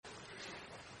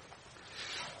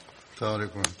السلام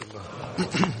عليكم ورحمة الله.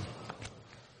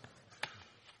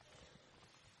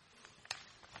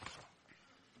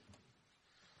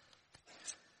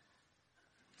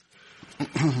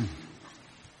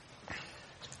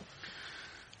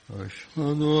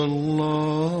 أشهد أن لا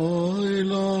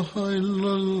إله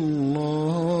إلا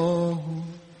الله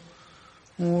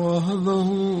وحده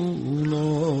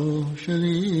لا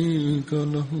شريك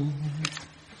له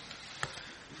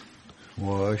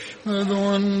وأشهد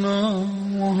أن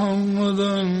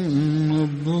محمدا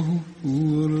عبده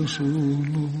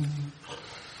ورسوله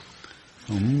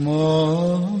أما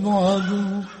بعد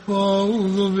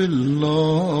فأعوذ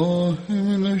بالله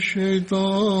من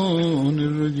الشيطان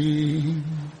الرجيم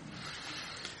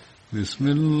بسم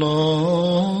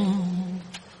الله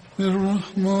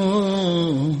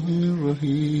الرحمن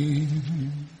الرحيم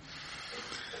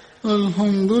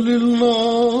الحمد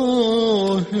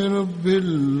لله رب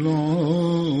العالمين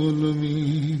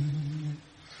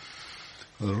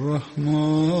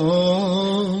الرحمن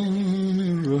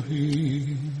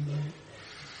الرحيم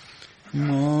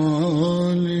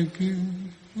مالك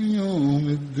يوم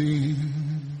الدين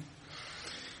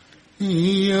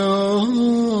إياك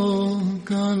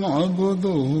نعبد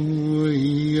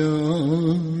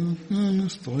وإياك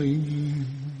نستعين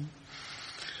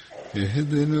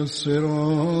اهدنا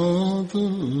الصراط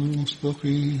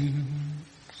المستقيم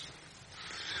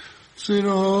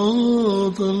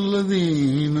صراط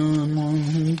الذين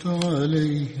أنعمت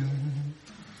عليهم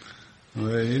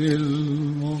غير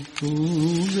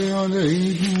المغضوب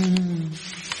عليهم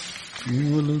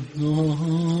ولا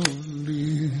الضالين.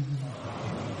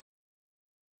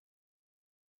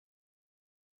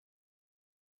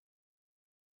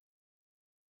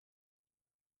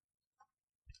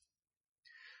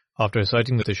 After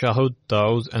reciting the Tashahhud,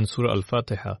 Ta'awuz and Surah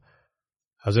Al-Fatiha,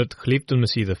 Hazrat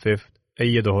Khalifa-tul-Masih V,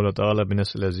 Ayyadahullah Ta'ala bin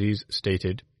Nasr al-Aziz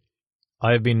stated,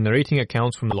 I have been narrating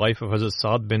accounts from the life of Hazrat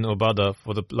Sa'd bin Ubadah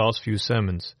for the last few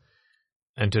sermons,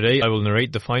 and today I will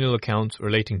narrate the final accounts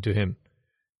relating to him.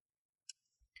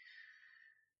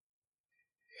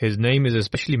 His name is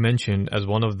especially mentioned as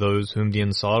one of those whom the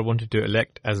Ansar wanted to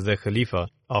elect as their Khalifa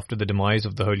after the demise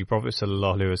of the Holy Prophet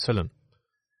ﷺ.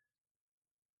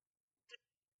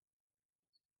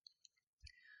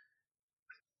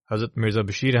 Hazrat Mirza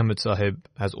Bashir Ahmad Sahib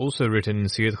has also written in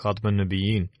Siyat Khatam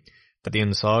al-Nabiyyin that the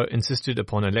Ansar insisted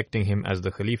upon electing him as the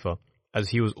Khalifa, as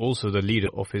he was also the leader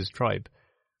of his tribe.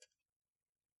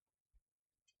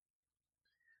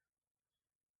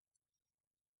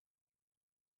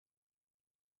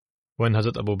 When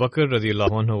Hazrat Abu Bakr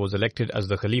radiallahu anhu was elected as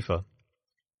the Khalifa,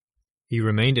 he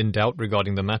remained in doubt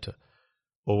regarding the matter,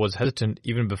 or was hesitant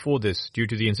even before this due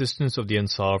to the insistence of the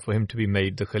Ansar for him to be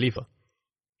made the Khalifa.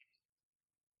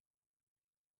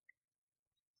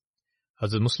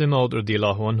 Hazrat Muslim Maud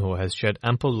radiallahu anhu has shed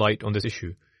ample light on this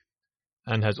issue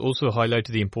and has also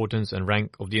highlighted the importance and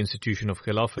rank of the institution of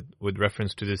Khilafat with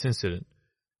reference to this incident.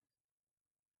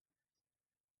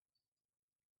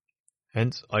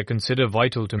 Hence, I consider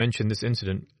vital to mention this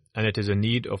incident, and it is a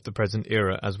need of the present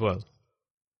era as well.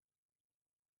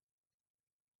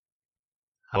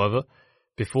 However,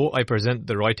 before I present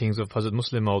the writings of Hazrat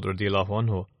Muslim Maud radiallahu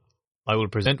anhu, I will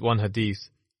present one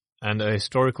hadith and a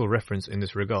historical reference in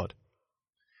this regard.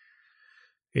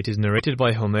 It is narrated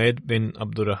by Humayd bin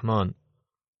Abdurrahman.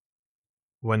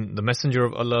 When the Messenger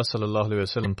of Allah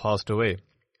ﷺ passed away,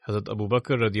 Hazrat Abu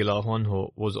Bakr radiallahu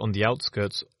anhu was on the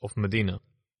outskirts of Medina.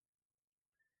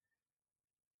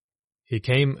 He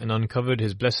came and uncovered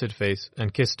his blessed face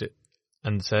and kissed it,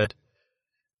 and said,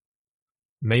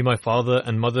 May my father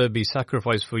and mother be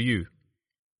sacrificed for you.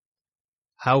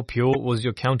 How pure was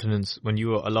your countenance when you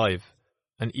were alive,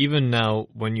 and even now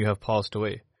when you have passed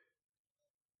away.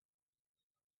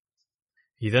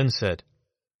 He then said,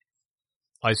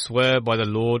 I swear by the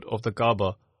Lord of the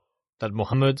Kaaba that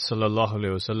Muhammad sallallahu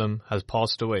alaihi wasallam has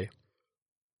passed away.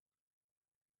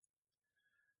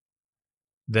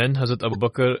 Then Hazrat Abu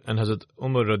Bakr and Hazrat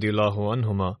Umar radiallahu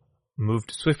anhuma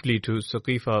moved swiftly to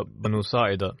Saqifa Banu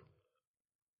Sa'ida.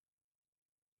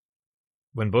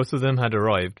 When both of them had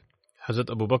arrived,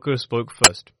 Hazrat Abu Bakr spoke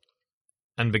first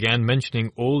and began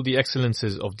mentioning all the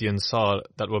excellences of the Ansar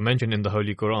that were mentioned in the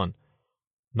Holy Quran,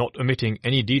 not omitting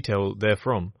any detail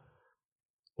therefrom,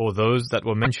 or those that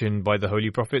were mentioned by the Holy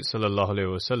Prophet sallallahu alaihi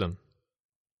wasallam.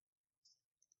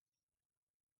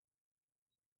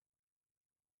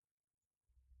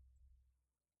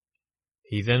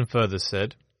 He then further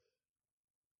said,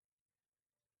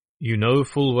 You know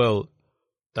full well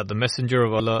that the Messenger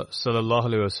of Allah sallallahu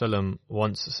alaihi wasallam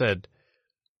once said,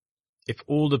 If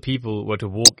all the people were to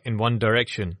walk in one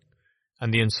direction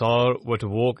and the Ansar were to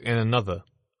walk in another,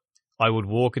 I would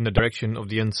walk in the direction of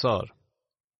the Ansar.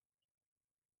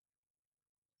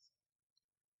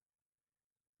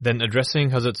 Then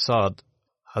addressing Hazrat Sa'd,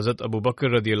 Hazrat Abu Bakr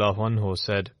radiallahu anhu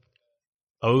said,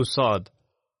 O Sa'd,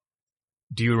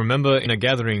 do you remember in a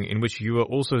gathering in which you were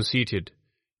also seated,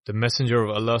 the Messenger of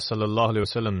Allah sallallahu alaihi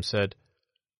wasallam said,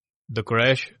 the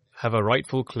Quraysh have a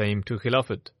rightful claim to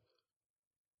Khilafat.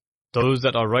 Those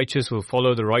that are righteous will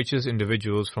follow the righteous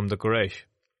individuals from the Quraysh,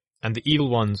 and the evil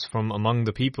ones from among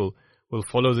the people will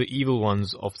follow the evil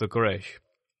ones of the Quraysh.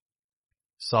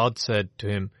 Sa'd said to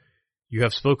him, you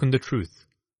have spoken the truth.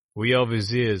 We are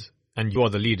viziers and you are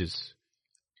the leaders.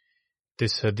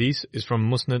 This hadith is from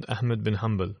Musnad Ahmad bin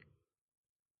Hanbal.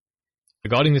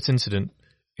 Regarding this incident,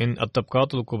 in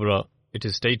At-Tabaqatul-Kubra it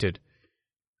is stated,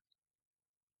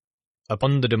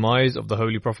 upon the demise of the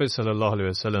Holy Prophet sallallahu alaihi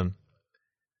wasallam,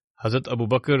 Hazrat Abu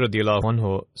Bakr radiallahu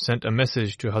anhu sent a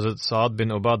message to Hazrat Sa'd bin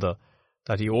Ubadah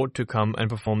that he ought to come and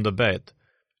perform the bayt,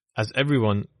 as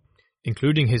everyone,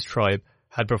 including his tribe,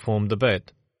 had performed the bayt.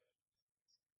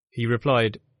 He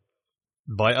replied,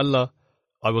 by Allah,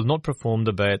 I will not perform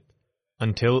the bayt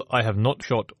until I have not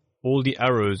shot all the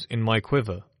arrows in my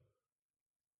quiver.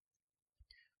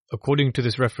 According to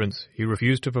this reference, he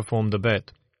refused to perform the bayt.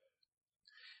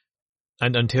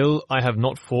 And until I have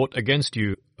not fought against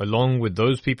you along with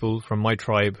those people from my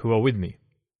tribe who are with me.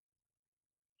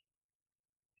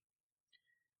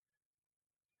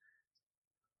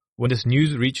 When this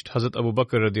news reached Hazrat Abu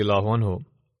Bakr radiallahu anhu,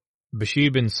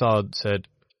 Bashir bin Sa'd said,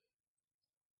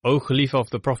 O Khalifa of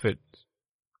the Prophet,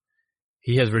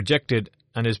 he has rejected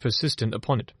and is persistent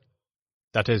upon it.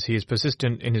 That is, he is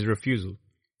persistent in his refusal.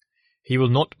 He will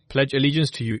not pledge allegiance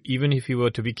to you even if he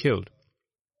were to be killed.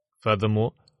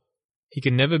 Furthermore, he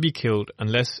can never be killed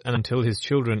unless and until his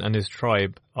children and his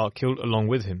tribe are killed along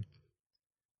with him.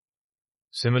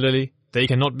 Similarly, they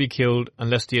cannot be killed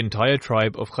unless the entire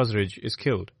tribe of Khazraj is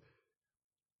killed.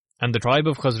 And the tribe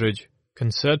of Khazraj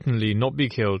can certainly not be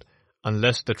killed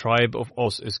unless the tribe of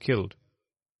Aus is killed.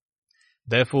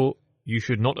 Therefore, you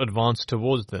should not advance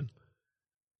towards them.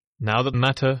 Now that the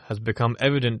matter has become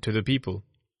evident to the people,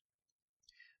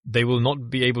 they will not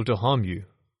be able to harm you.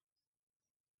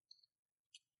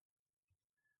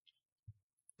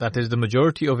 That is, the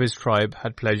majority of his tribe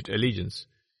had pledged allegiance.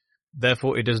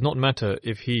 Therefore, it does not matter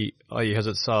if he, i.e.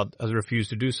 Hazrat Sa'd, has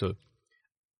refused to do so,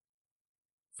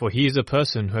 for he is a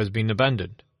person who has been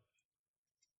abandoned.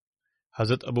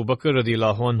 Hazrat Abu Bakr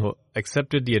radiallahu anhu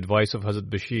accepted the advice of Hazrat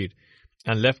Bashir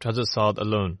and left Hazrat Sa'd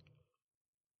alone.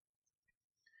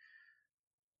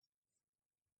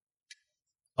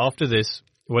 After this,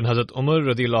 when Hazrat Umar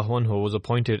radiallahu anhu was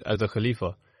appointed as the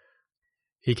Khalifa,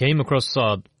 he came across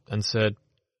Sa'd and said,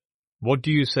 What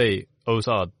do you say, O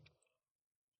Sa'd?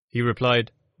 He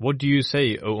replied, What do you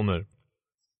say, O Umar?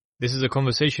 This is a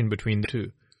conversation between the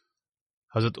two.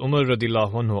 Hazrat Umar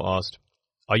radiallahu anhu asked,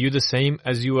 Are you the same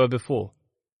as you were before?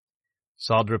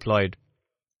 Sa'd replied,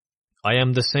 I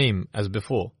am the same as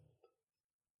before.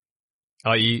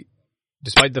 I.e.,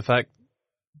 despite the fact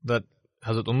that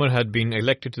Hazrat Umar had been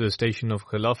elected to the station of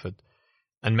Khilafat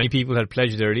and many people had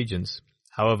pledged their allegiance.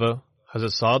 However,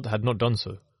 Hazrat Sa'd had not done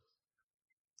so.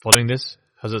 Following this,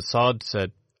 Hazrat Sa'd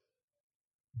said,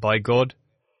 By God,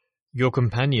 your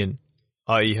companion,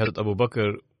 i.e. Hazrat Abu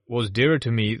Bakr, was dearer to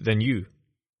me than you.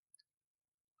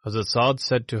 Hazrat Sa'd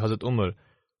said to Hazrat Umar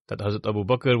that Hazrat Abu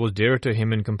Bakr was dearer to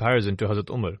him in comparison to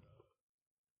Hazrat Umar.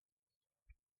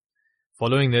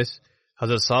 Following this,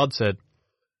 Hazrat Sa'd said,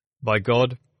 By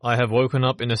God, I have woken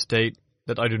up in a state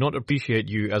that I do not appreciate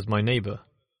you as my neighbor.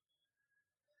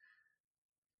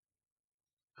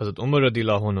 Hazrat Umar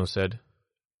radiallahu anhu said,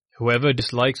 Whoever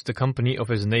dislikes the company of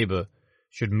his neighbor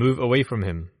should move away from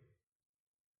him.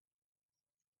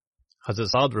 Hazrat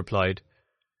Sa'd replied,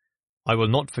 I will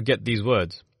not forget these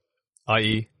words,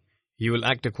 i.e., you will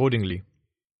act accordingly.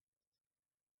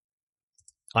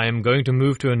 I am going to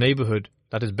move to a neighborhood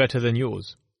that is better than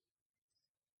yours.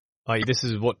 I.e., this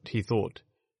is what he thought.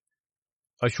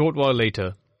 A short while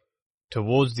later,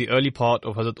 towards the early part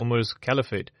of Hazrat Umar's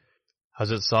caliphate,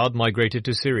 Hazrat Sa'd migrated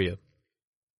to Syria.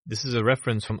 This is a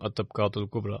reference from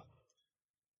At-Tabaqatul-Kubra.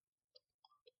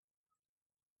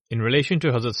 In relation to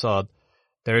Hazrat Sa'd,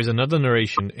 there is another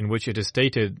narration in which it is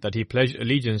stated that he pledged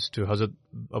allegiance to Hazrat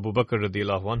Abu Bakr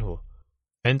radiallahu anhu.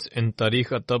 Hence, in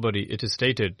Tarikh at-Tabari, it is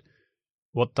stated,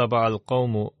 وَاتَّبَعَ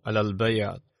الْقَوْمُ عَلَى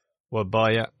الْبَيْعَةِ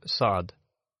وَبَايَعْ سَعْدٍ.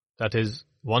 That is,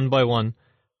 one by one,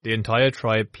 the entire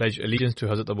tribe pledged allegiance to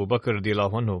Hazrat Abu Bakr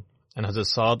radiallahu anhu, and Hazrat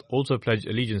Sa'd also pledged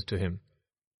allegiance to him.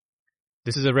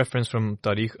 This is a reference from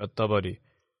Tarikh at-Tabari.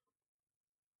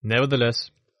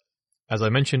 Nevertheless, as I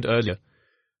mentioned earlier,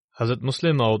 Hazrat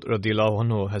Muslim Maud radiallahu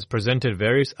anhu has presented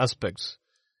various aspects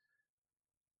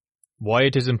why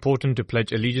it is important to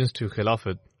pledge allegiance to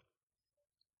Khilafat,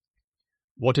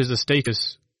 what is the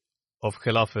status of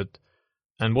Khilafat,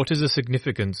 and what is the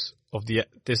significance of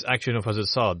this action of Hazrat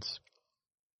Sa'd's?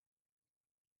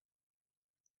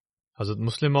 Hazrat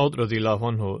Muslim Maud radhiyallahu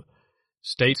anhu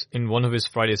states in one of his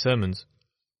Friday sermons,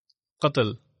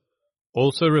 Qatl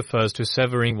also refers to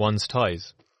severing one's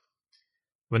ties.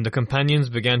 When the companions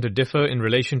began to differ in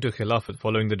relation to Khilafat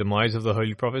following the demise of the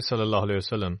Holy Prophet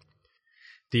ﷺ,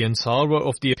 the Ansar were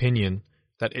of the opinion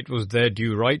that it was their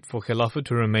due right for Khilafat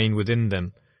to remain within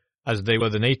them, as they were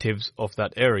the natives of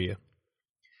that area.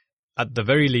 At the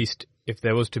very least, if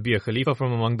there was to be a Khalifa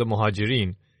from among the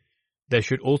Muhajirin, there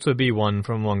should also be one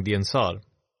from among the Ansar.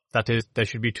 That is, there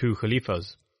should be two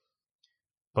Khalifas.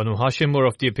 Banu Hashim were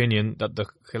of the opinion that the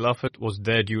Khilafat was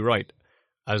their due right,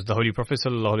 as the Holy Prophet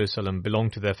ﷺ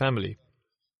belonged to their family.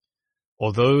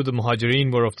 Although the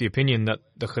Muhajirin were of the opinion that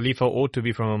the Khalifa ought to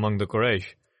be from among the Quraysh,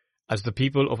 as the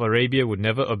people of Arabia would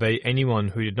never obey anyone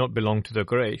who did not belong to the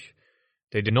Quraysh,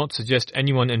 they did not suggest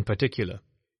anyone in particular.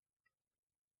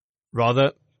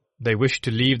 Rather, they wished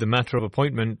to leave the matter of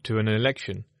appointment to an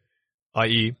election,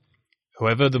 i.e.,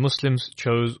 whoever the Muslims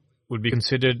chose would be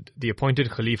considered the appointed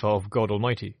Khalifa of God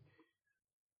Almighty.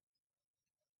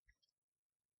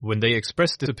 When they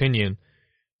expressed this opinion,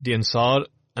 the Ansar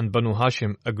and Banu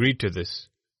Hashim agreed to this.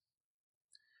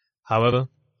 However,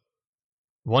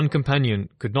 one companion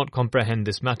could not comprehend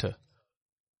this matter.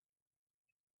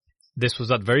 This was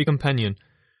that very companion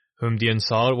whom the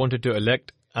Ansar wanted to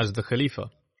elect as the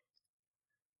Khalifa.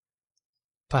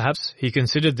 Perhaps he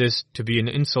considered this to be an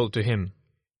insult to him,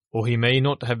 or he may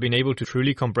not have been able to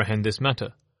truly comprehend this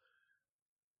matter.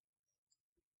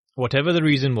 Whatever the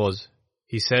reason was,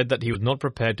 he said that he was not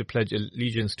prepared to pledge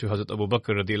allegiance to Hazrat Abu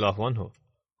Bakr radhiyallahu anhu.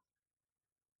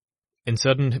 In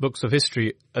certain books of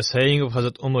history, a saying of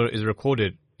Hazrat Umar is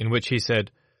recorded in which he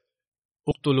said,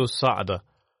 "Uqtulu Sa'da,"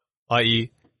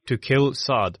 i.e., to kill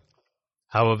Sa'd.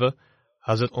 However,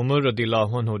 Hazrat Umar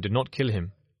radhiyallahu anhu did not kill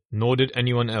him, nor did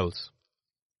anyone else.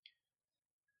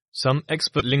 Some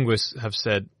expert linguists have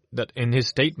said that in his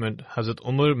statement, Hazrat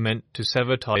Umar meant to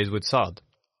sever ties with Sa'd.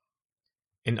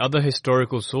 In other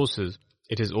historical sources,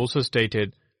 it is also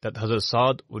stated that Hazrat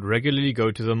Sa'd would regularly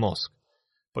go to the mosque,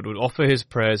 but would offer his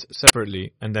prayers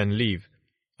separately and then leave,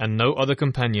 and no other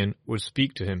companion would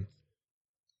speak to him.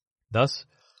 Thus,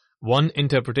 one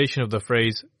interpretation of the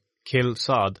phrase, kill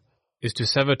Sa'd, is to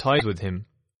sever ties with him,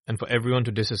 and for everyone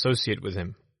to disassociate with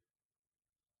him.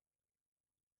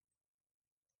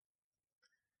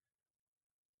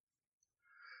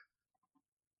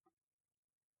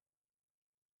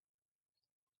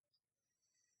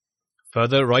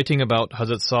 Further, writing about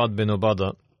Hazrat Sa'd bin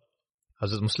Ubadah,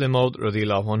 Hazrat Muslim Maud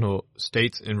radhiyallahu anhu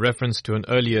states in reference to an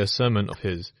earlier sermon of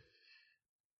his,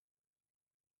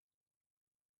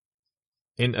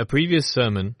 "In a previous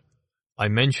sermon, I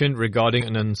mentioned regarding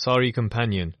an Ansari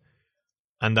companion,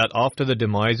 and that after the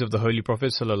demise of the Holy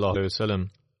Prophet ﷺ,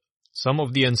 some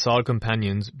of the Ansar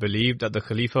companions believed that the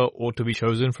Khalifa ought to be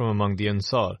chosen from among the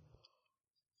Ansar.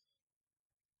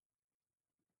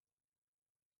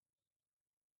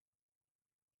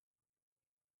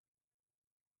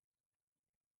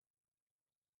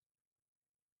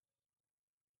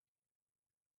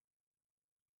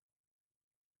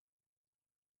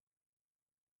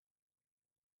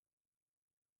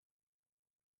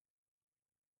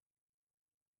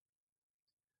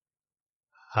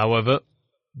 However,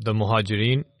 the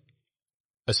Muhajirin,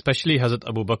 especially Hazrat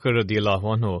Abu Bakr radhiyallahu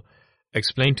anhu,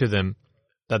 explained to them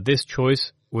that this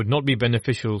choice would not be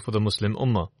beneficial for the Muslim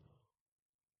Ummah.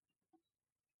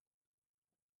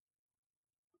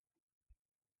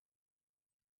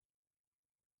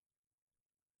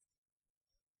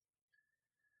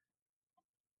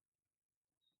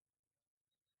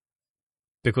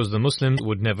 Because the Muslims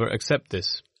would never accept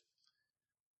this,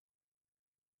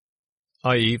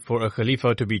 i.e., for a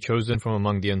Khalifa to be chosen from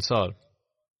among the Ansar.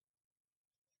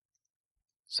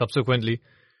 Subsequently,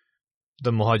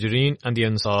 the Muhajirin and the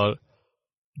Ansar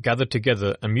gathered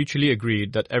together and mutually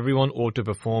agreed that everyone ought to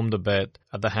perform the bayt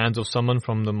at the hands of someone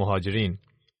from the Muhajirin.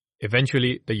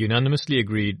 Eventually, they unanimously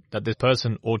agreed that this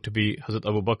person ought to be Hazrat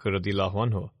Abu Bakr radhiyallahu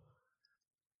anhu.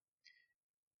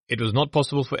 It was not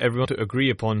possible for everyone to agree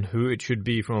upon who it should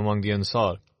be from among the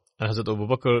Ansar, and Hazrat Abu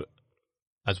Bakr,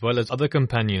 as well as other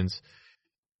companions,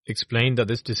 explained that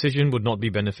this decision would not be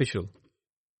beneficial.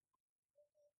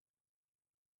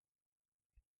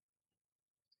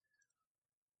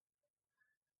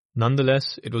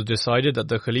 Nonetheless, it was decided that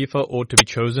the Khalifa ought to be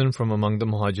chosen from among the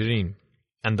Muhajirin,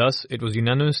 and thus it was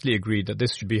unanimously agreed that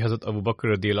this should be Hazrat Abu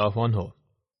Bakr radhiyallahu anhu.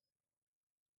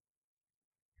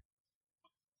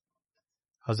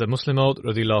 Hazrat Muslim Maud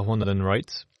radhiyallahu anhu then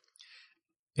writes,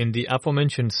 "In the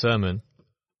aforementioned sermon,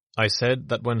 I said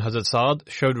that when Hazrat Saad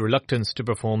showed reluctance to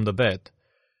perform the bayt,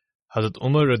 Hazrat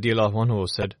Umar radiallahu anhu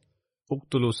said,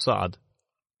 "Uqtulu Sa'ad,"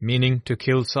 meaning to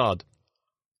kill Saad.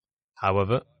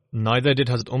 However, neither did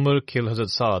Hazrat Umar kill Hazrat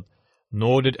Saad,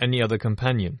 nor did any other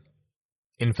companion.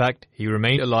 In fact, he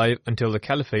remained alive until the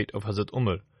caliphate of Hazrat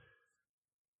Umar.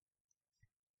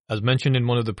 As mentioned in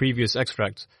one of the previous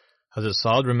extracts, Hazrat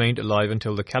Saad remained alive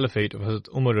until the caliphate of Hazrat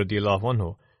Umar radiallahu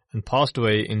anhu and passed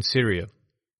away in Syria.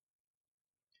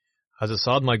 Hazrat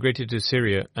Saad migrated to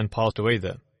Syria and passed away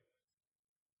there.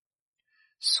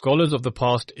 Scholars of the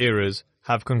past eras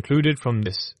have concluded from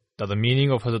this that the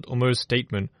meaning of Hazrat Umar's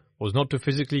statement was not to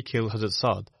physically kill Hazrat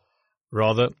Saad,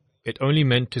 rather it only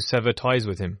meant to sever ties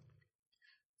with him.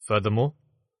 Furthermore,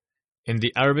 in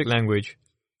the Arabic language,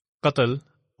 qatl,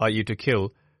 i.e. to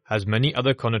kill, has many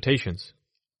other connotations.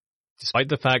 Despite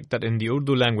the fact that in the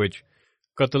Urdu language,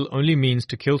 qatl only means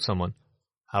to kill someone.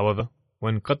 However,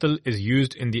 when qatl is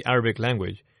used in the Arabic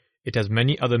language, it has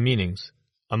many other meanings,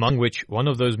 among which one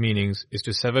of those meanings is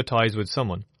to sever ties with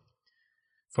someone.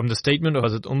 From the statement of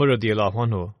Hazrat Umar radiallahu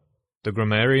anhu, the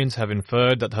grammarians have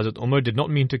inferred that Hazrat Umar did not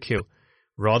mean to kill,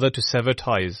 rather to sever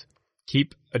ties,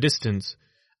 keep a distance,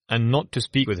 and not to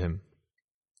speak with him.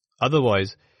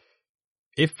 Otherwise,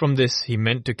 if from this he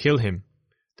meant to kill him,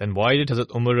 then why did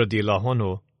Hazrat Umar radiallahu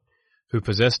anhu, who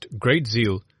possessed great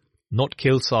zeal, not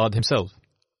kill Saad himself?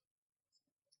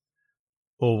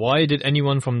 Or why did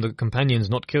anyone from the companions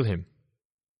not kill him?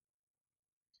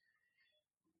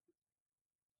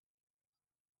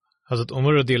 Hazrat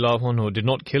Umar radiallahu anhu did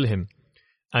not kill him,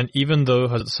 and even though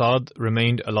Hazrat Saad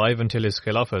remained alive until his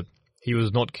Khilafat, he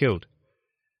was not killed.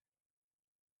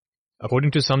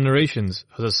 According to some narrations,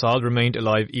 Hazrat Saad remained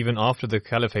alive even after the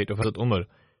Caliphate of Hazrat Umar,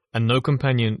 and no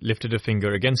companion lifted a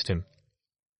finger against him.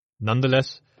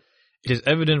 Nonetheless, it is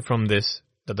evident from this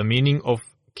that the meaning of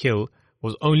kill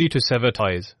was only to sever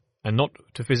ties, and not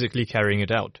to physically carrying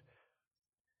it out.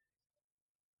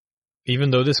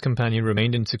 Even though this companion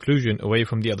remained in seclusion away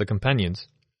from the other companions,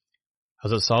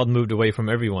 Hazrat Saad moved away from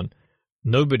everyone.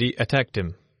 Nobody attacked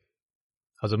him.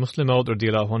 Hazrat Muslim Maud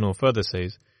radiallahu anhu further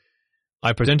says,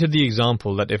 I presented the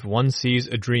example that if one sees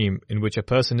a dream in which a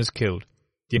person is killed,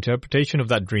 the interpretation of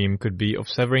that dream could be of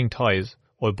severing ties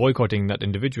or boycotting that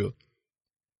individual.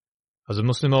 Hazrat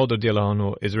Muslim Maud radiallahu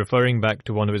anhu is referring back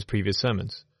to one of his previous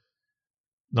sermons.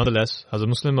 Nonetheless, Hazrat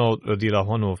Muslim Maud radiallahu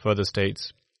anhu further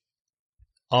states,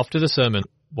 after the sermon,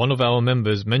 one of our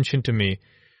members mentioned to me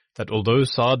that although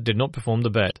Saad did not perform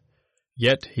the bayt,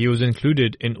 yet he was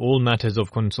included in all matters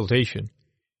of consultation,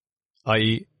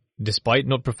 i.e., despite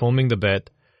not performing the bayt,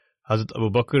 Hazrat Abu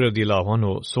Bakr radiallahu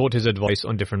anhu sought his advice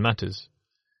on different matters.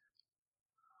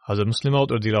 Hazrat Muslim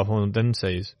Maud radiallahu anhu then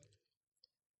says,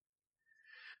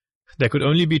 there could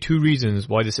only be two reasons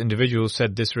why this individual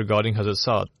said this regarding Hazrat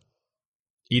Saad.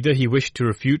 Either he wished to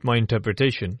refute my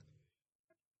interpretation,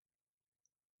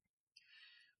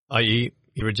 i.e.,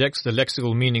 he rejects the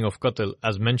lexical meaning of qatl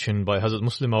as mentioned by Hazrat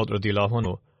Muslim Maud radiallahu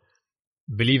anhu,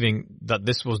 believing that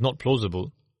this was not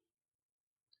plausible,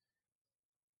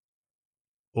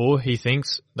 or he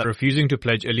thinks that refusing to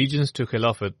pledge allegiance to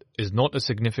Khilafat is not a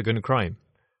significant crime.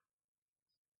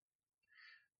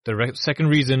 The second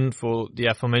reason for the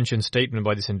aforementioned statement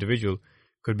by this individual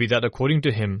could be that according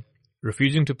to him,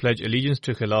 refusing to pledge allegiance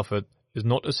to Khilafat is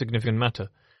not a significant matter,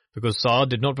 because Saad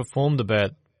did not perform the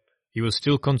bayt. He was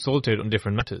still consulted on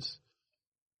different matters.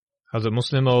 Hazrat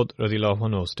Muslim Maud radiallahu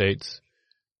anhu states,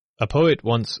 a poet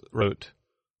once wrote,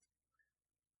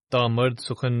 Ta mard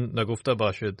sukhan nagufta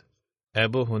bashid,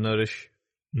 ebo hunarish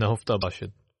nahufta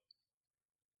bashid.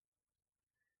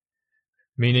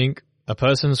 Meaning, a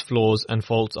person's flaws and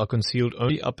faults are concealed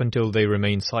only up until they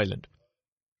remain silent.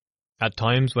 At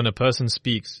times when a person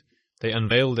speaks, they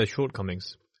unveil their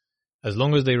shortcomings. As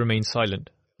long as they remain silent,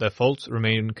 their faults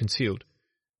remain concealed.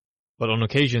 But on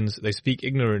occasions they speak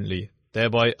ignorantly,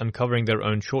 thereby uncovering their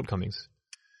own shortcomings.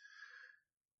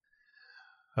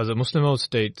 As a Muslim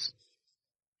states,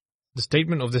 the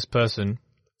statement of this person,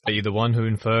 i.e. the one who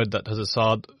inferred that Hazrat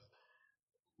Saad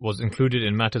was included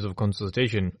in matters of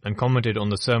consultation and commented on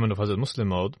the sermon of Hazrat Muslim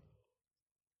Maud,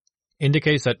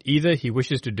 indicates that either he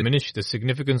wishes to diminish the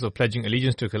significance of pledging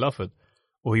allegiance to Khilafat,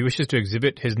 or he wishes to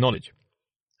exhibit his knowledge.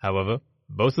 However,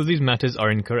 both of these matters are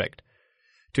incorrect.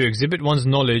 To exhibit one's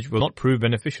knowledge will not prove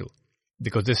beneficial,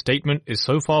 because this statement is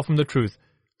so far from the truth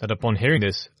that upon hearing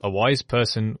this, a wise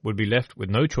person would be left with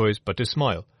no choice but to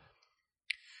smile.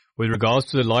 With regards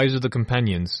to the lives of the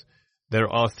companions, there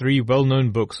are 3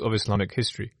 well-known books of Islamic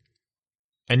history.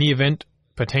 Any event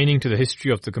pertaining to the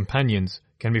history of the companions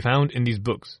can be found in these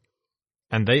books,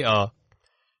 and they are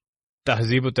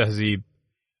Tahzib-u-Tahzib,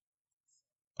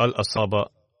 Al-Asaba,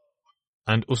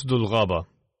 and Usdul Ghaba.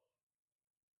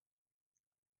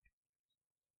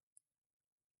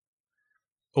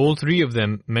 All three of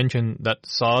them mention that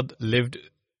Sa'd lived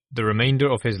the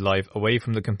remainder of his life away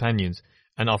from the companions,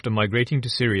 and after migrating to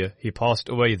Syria, he passed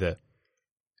away there.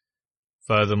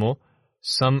 Furthermore,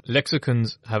 some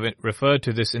lexicons have referred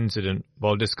to this incident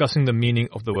while discussing the meaning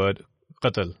of the word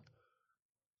qatl.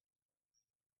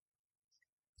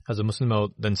 Hazrat Muslim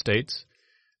Maud then states,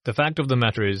 the fact of the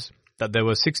matter is that there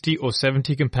were 60 or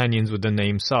 70 companions with the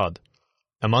name Sa'd.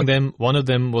 Among them, one of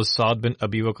them was Sa'd bin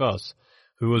Abi Waqqas,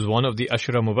 who was one of the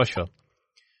Ashra Mubashshar,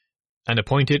 and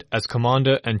appointed as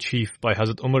commander and chief by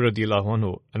Hazrat Umar radiyallahu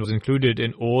anhu, and was included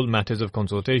in all matters of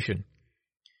consultation.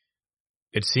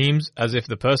 It seems as if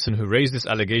the person who raised this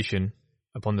allegation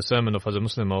upon the sermon of Hazrat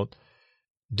Muslim Maud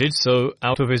did so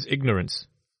out of his ignorance,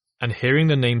 and hearing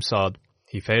the name Sa'd,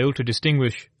 he failed to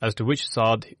distinguish as to which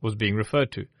Sa'd was being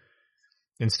referred to.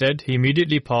 Instead, he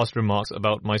immediately passed remarks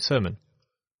about my sermon.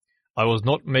 I was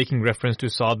not making reference to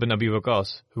Sa'd bin Abi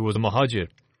Waqqas, who was a Muhajir.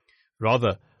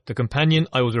 Rather, the companion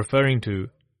I was referring to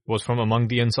was from among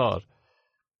the Ansar.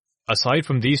 Aside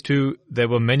from these two, there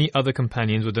were many other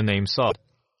companions with the name Sa'd.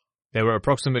 There were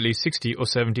approximately 60 or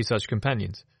 70 such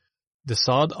companions. The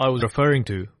Sa'd I was referring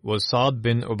to was Sa'd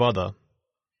bin Ubadah.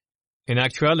 In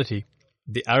actuality,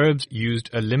 the Arabs used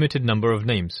a limited number of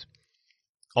names.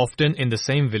 Often in the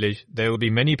same village, there would be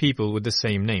many people with the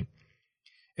same name.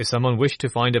 If someone wished to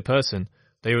find a person,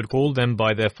 they would call them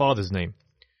by their father's name.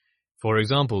 For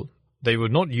example, they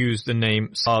would not use the name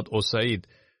Sa'd or Sa'id.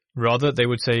 Rather, they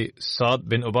would say Sa'd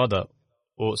bin Ubadah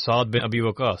or Sa'd bin Abi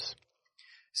Waqqas.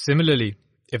 Similarly,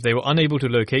 if they were unable to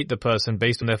locate the person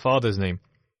based on their father's name,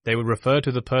 they would refer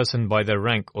to the person by their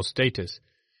rank or status.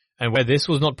 And where this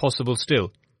was not possible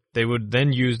still, they would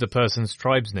then use the person's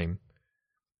tribe's name.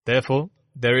 Therefore,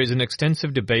 there is an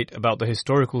extensive debate about the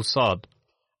historical Sa'd,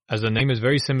 as the name is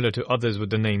very similar to others with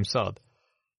the name Sa'd.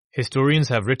 Historians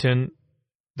have written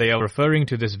they are referring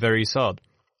to this very Sa'd,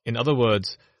 in other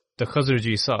words, the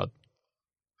Khazraji Sa'd.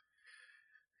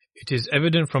 It is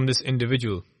evident from this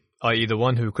individual, i.e. the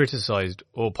one who criticized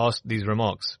or passed these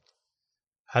remarks,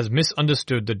 has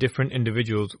misunderstood the different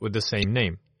individuals with the same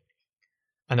name,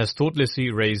 and has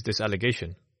thoughtlessly raised this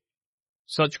allegation.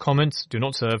 Such comments do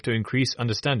not serve to increase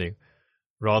understanding.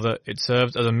 Rather, it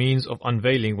serves as a means of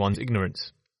unveiling one's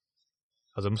ignorance.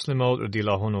 Hazrat Muslim Maud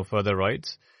radiyallahu anhu further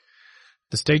writes,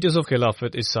 the status of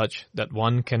Khilafat is such that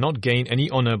one cannot gain any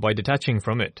honor by detaching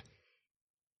from it.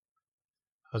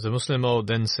 Hazrat Muslim Maud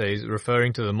then says,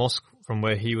 referring to the mosque from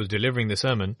where he was delivering the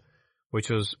sermon, which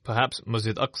was perhaps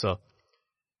Masjid Aqsa,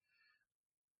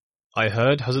 I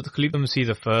heard Hazrat Khalifa-tul-Masih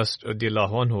I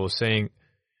radiyallahu anhu saying,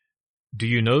 do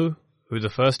you know who the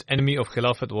first enemy of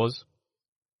Khilafat was?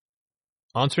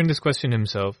 Answering this question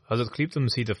himself, Hazrat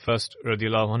Khalifa-tul-Masih I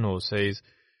radiyallahu anhu says,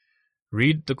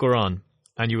 read the Quran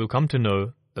and you will come to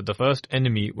know that the first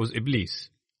enemy was Iblis.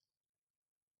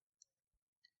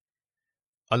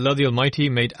 Allah the Almighty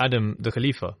made Adam the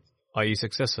Khalifa, i.e.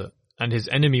 successor, and his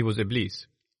enemy was Iblis.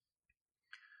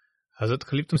 Hazrat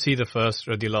Khalifa-tul-Masih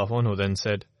I radiyallahu anhu then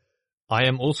said, I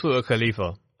am also a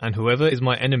Khalifa, and whoever is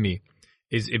my enemy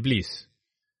is Iblis.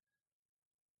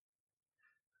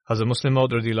 Hazrat Muslim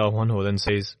Maud radiyallahu anhu then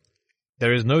says,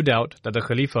 there is no doubt that the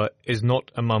Khalifa is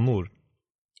not a Ma'mur,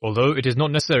 although it is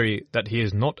not necessary that he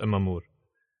is not a Ma'mur.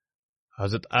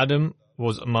 Hazrat Adam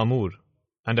was a Ma'mur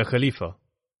and a Khalifa.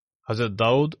 Hazrat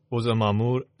Daud was a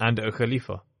Ma'mur and a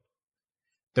Khalifa.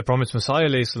 The Promised Messiah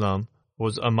alayhi salam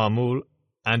was a Ma'mur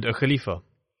and a Khalifa.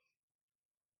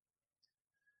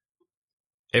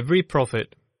 Every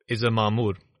prophet is a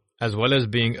Ma'mur, as well as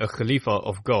being a Khalifa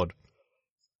of God.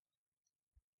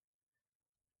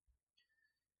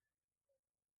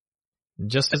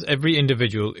 Just as every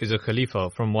individual is a Khalifa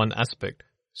from one aspect,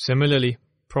 similarly,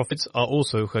 prophets are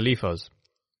also Khalifas.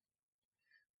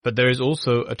 But there is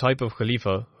also a type of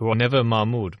Khalifa who are never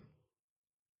Ma'mur.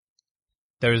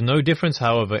 There is no difference,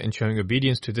 however, in showing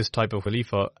obedience to this type of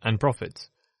Khalifa and prophets.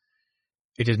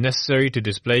 It is necessary to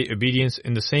display obedience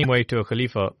in the same way to a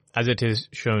Khalifa as it is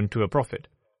shown to a prophet.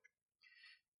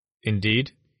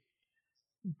 Indeed,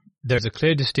 there is a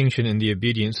clear distinction in the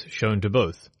obedience shown to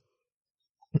both.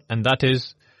 And that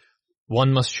is,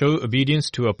 one must show obedience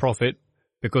to a prophet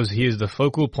because he is the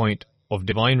focal point of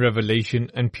divine revelation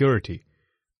and purity.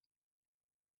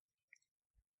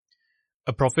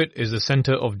 A prophet is the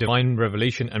center of divine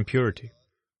revelation and purity.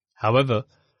 However,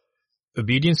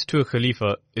 obedience to a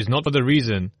Khalifa is not for the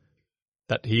reason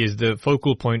that he is the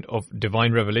focal point of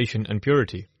divine revelation and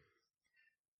purity.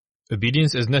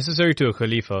 Obedience is necessary to a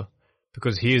Khalifa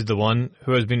because he is the one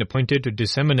who has been appointed to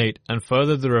disseminate and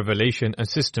further the revelation and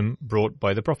system brought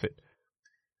by the Prophet.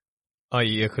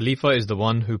 i.e. a Khalifa is the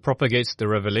one who propagates the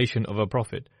revelation of a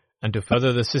Prophet and to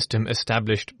further the system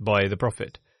established by the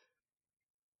Prophet.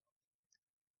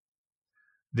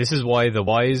 This is why the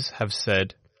wise have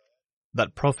said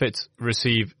that Prophets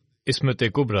receive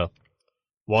Ismat-e-Kubra,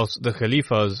 whilst the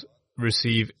Khalifas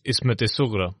receive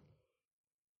Ismat-e-Sughra.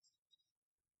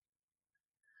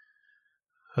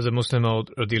 Hazrat Muslim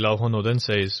Maud radhiyallahu anhu then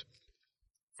says,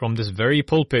 from this very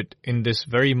pulpit in this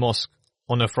very mosque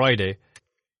on a Friday,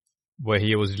 where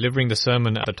he was delivering the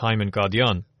sermon at the time in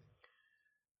Qadian,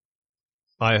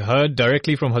 I heard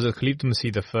directly from Hazrat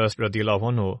Khalifa-tul-Masih the first radhiyallahu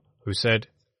anhu, who said,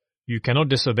 "You cannot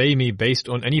disobey me based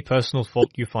on any personal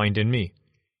fault you find in me.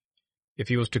 If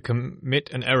he was to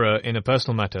commit an error in a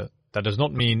personal matter, that does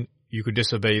not mean you could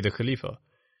disobey the Khalifa.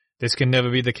 This can never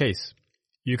be the case.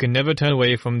 You can never turn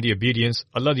away from the obedience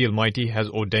Allah the Almighty has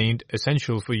ordained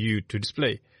essential for you to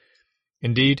display.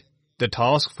 Indeed, the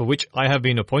task for which I have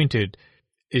been appointed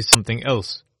is something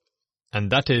else, and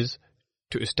that is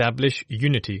to establish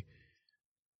unity,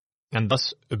 and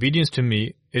thus obedience to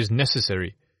me is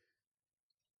necessary.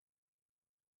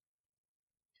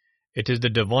 It is the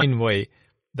divine way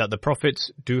that the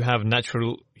prophets do have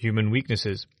natural human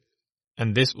weaknesses,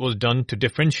 and this was done to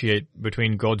differentiate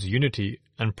between God's unity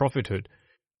and prophethood,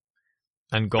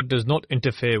 and God does not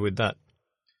interfere with that.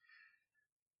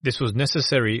 This was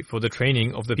necessary for the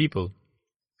training of the people.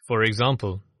 For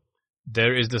example,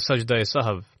 there is the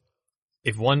sajda-e-sahv.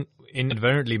 If one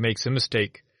inadvertently makes a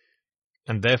mistake,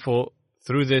 and therefore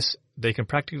through this they can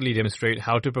practically demonstrate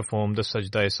how to perform the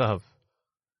sajda-e-sahv.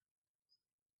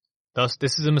 Thus,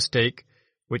 this is a mistake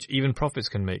which even prophets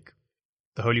can make.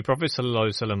 The Holy Prophet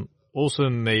ﷺ also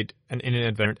made an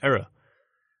inadvertent error,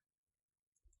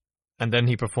 and then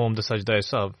he performed the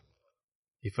sajda-e-sahv.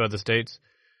 He further states,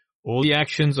 all the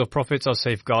actions of prophets are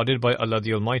safeguarded by Allah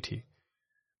the Almighty.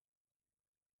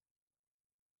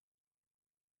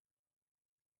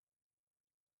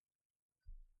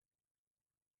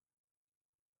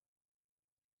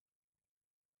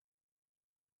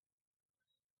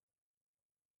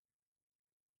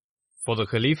 For the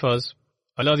Khalifas,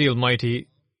 Allah the Almighty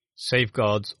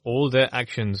safeguards all their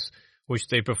actions which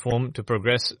they perform to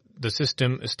progress the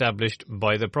system established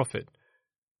by the Prophet.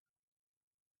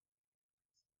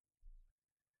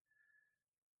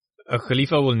 A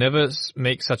Khalifa will never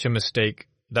make such a mistake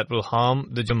that will harm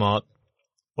the Jamaat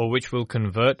or which will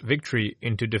convert victory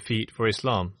into defeat for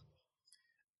Islam.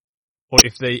 Or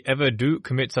if they ever do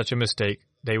commit such a mistake,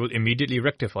 they will immediately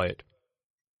rectify it.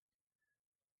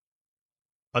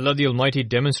 Allah the Almighty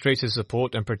demonstrates His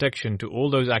support and protection to all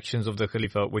those actions of the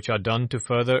Khalifa which are done to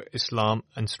further Islam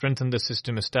and strengthen the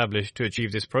system established to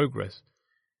achieve this progress.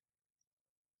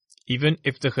 Even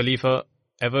if the Khalifa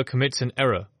ever commits an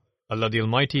error, Allah the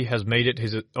Almighty has made it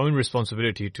His own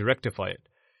responsibility to rectify it.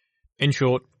 In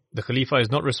short, the Khalifa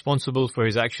is not responsible for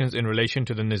his actions in relation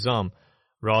to the Nizam.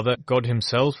 Rather, God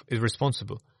Himself is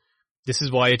responsible. This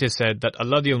is why it is said that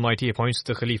Allah the Almighty appoints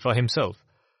the Khalifa Himself.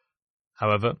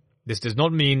 However, this does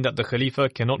not mean that the Khalifa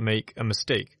cannot make a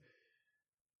mistake.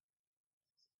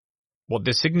 What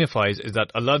this signifies is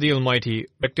that Allah the Almighty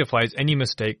rectifies any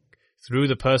mistake through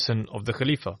the person of the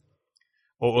Khalifa.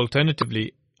 Or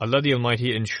alternatively, Allah the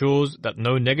Almighty ensures that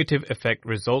no negative effect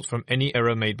results from any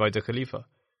error made by the Khalifa.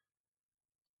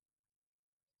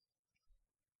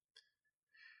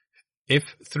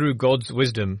 If through God's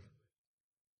wisdom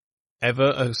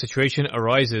ever a situation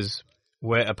arises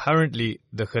where apparently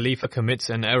the Khalifa commits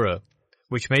an error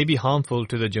which may be harmful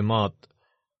to the Jamaat,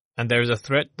 and there is a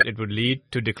threat that it would lead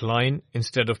to decline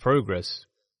instead of progress,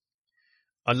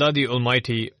 Allah the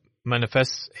Almighty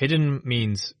manifests hidden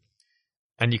means,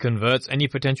 and He converts any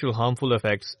potential harmful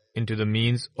effects into the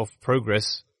means of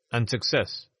progress and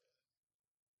success.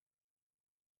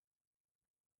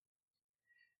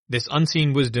 This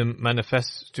unseen wisdom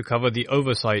manifests to cover the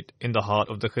oversight in the heart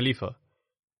of the Khalifa.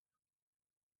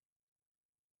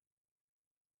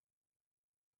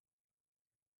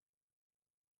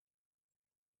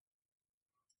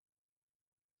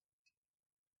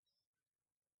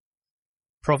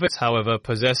 Prophets, however,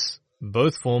 possess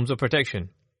both forms of protection.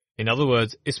 In other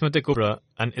words, Ismat-e-Kubra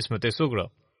and Ismat-e-Sughra.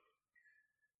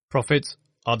 Prophets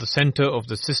are the center of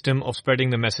the system of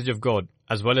spreading the message of God,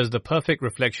 as well as the perfect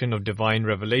reflection of divine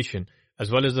revelation,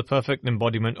 as well as the perfect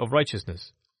embodiment of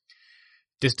righteousness.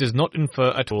 This does not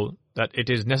infer at all that it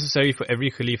is necessary for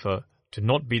every Khalifa to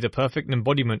not be the perfect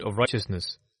embodiment of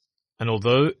righteousness. And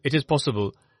although it is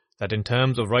possible that in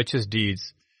terms of righteous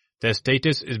deeds, their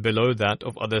status is below that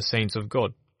of other saints of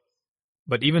God,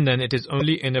 but even then it is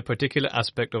only in a particular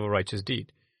aspect of a righteous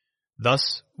deed.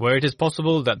 Thus, where it is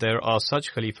possible that there are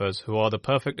such Khalifas who are the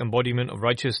perfect embodiment of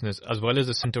righteousness as well as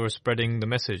the center of spreading the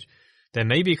message, There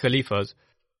may be Khalifas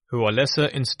who are lesser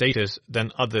in status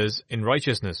than others in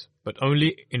righteousness, but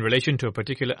only in relation to a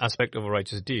particular aspect of a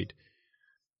righteous deed,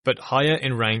 but higher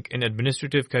in rank in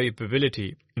administrative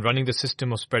capability in running the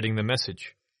system of spreading the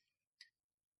message.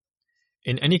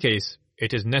 In any case,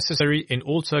 it is necessary in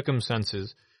all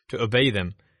circumstances to obey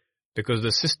them, because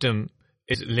the system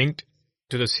is linked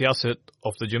to the siyasat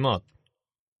of the Jamaat.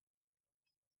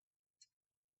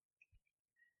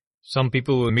 Some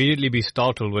people will immediately be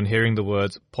startled when hearing the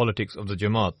words politics of the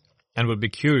Jamaat and will be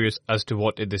curious as to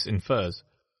what this infers.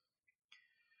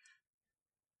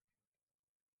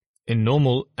 In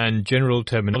normal and general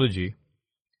terminology,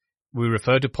 we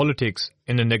refer to politics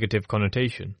in a negative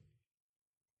connotation.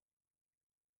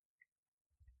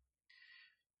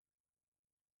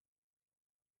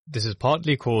 This is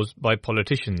partly caused by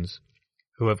politicians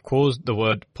who have caused the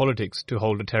word politics to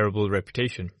hold a terrible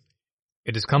reputation.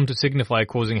 It has come to signify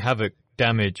causing havoc,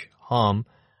 damage, harm,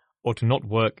 or to not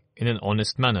work in an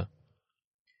honest manner.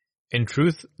 In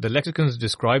truth, the lexicons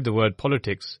describe the word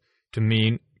politics to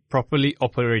mean properly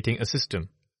operating a system.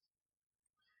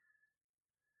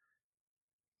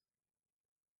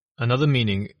 Another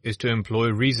meaning is to employ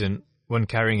reason when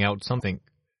carrying out something.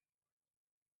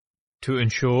 To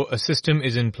ensure a system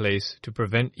is in place to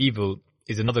prevent evil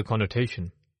is another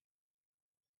connotation.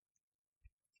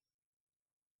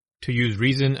 To use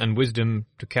reason and wisdom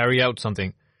to carry out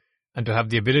something and to have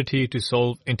the ability to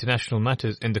solve international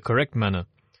matters in the correct manner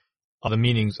are the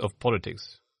meanings of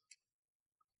politics.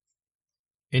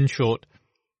 In short,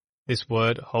 this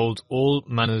word holds all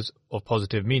manners of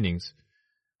positive meanings.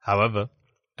 However,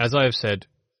 as I have said,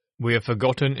 we have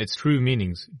forgotten its true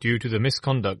meanings due to the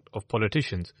misconduct of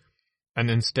politicians and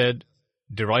instead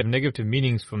derive negative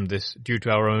meanings from this due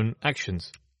to our own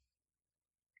actions.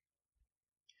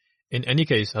 In any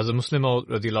case, Hazrat Muslim Maud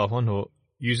radhiyallahu anhu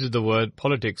uses the word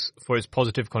politics for its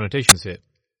positive connotations here.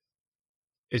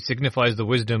 It signifies the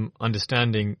wisdom,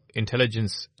 understanding,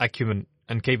 intelligence, acumen,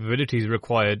 and capabilities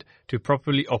required to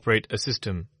properly operate a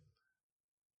system.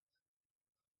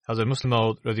 Hazrat Muslim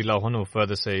Maud radhiyallahu anhu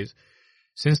further says,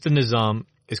 since the Nizam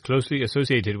is closely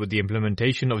associated with the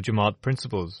implementation of Jamaat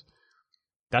principles,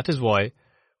 that is why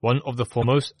one of the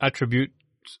foremost attributes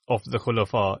of the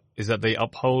Khulafa is that they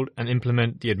uphold and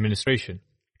implement the administration.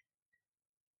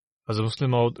 Hazrat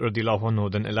Muslim Maud radhiyallahu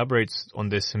anhu then elaborates on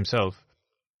this himself.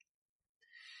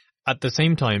 At the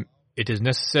same time, it is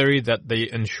necessary that they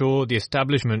ensure the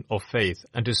establishment of faith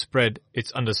and to spread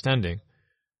its understanding.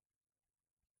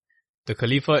 The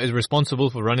Khalifa is responsible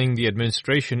for running the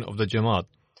administration of the Jamaat,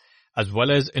 as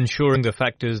well as ensuring the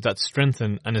factors that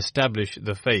strengthen and establish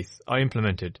the faith are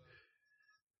implemented.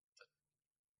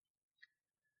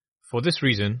 For this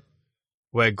reason,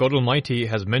 where God Almighty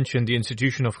has mentioned the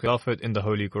institution of Khilafat in the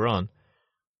Holy Quran,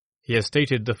 He has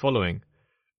stated the following: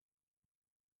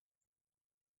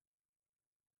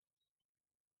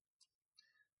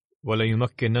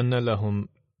 وَلَيُمَكِّنَنَّ لَهُمْ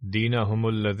دِينَهُمُ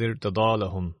الَّذِي ارْتَضَىٰ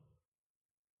لَهُمْ.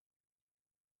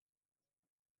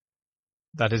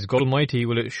 That is, God Almighty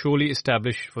will surely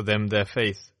establish for them their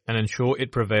faith and ensure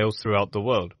it prevails throughout the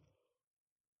world.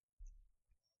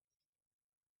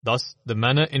 Thus, the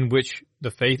manner in which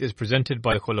the faith is presented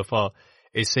by the Khulafa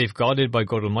is safeguarded by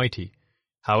God Almighty.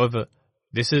 However,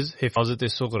 this is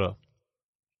Hifazat-e-Sughra.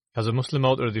 Hazrat Muslim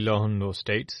Maud radhiyallahu anhu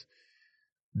states,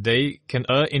 they can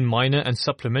err in minor and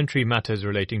supplementary matters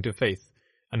relating to faith,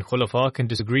 and Khulafa can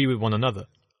disagree with one another.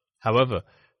 However,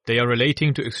 they are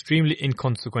relating to extremely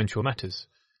inconsequential matters.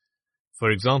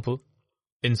 For example,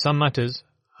 in some matters,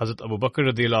 Hazrat Abu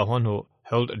Bakr radhiyallahu anhu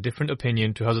held a different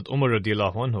opinion to Hazrat Umar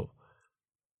radhiyallahu anhu.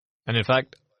 And in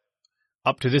fact,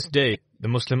 up to this day, the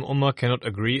Muslim Ummah cannot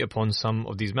agree upon some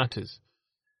of these matters.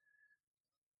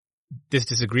 This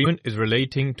disagreement is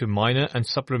relating to minor and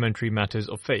supplementary matters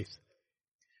of faith.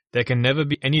 There can never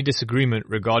be any disagreement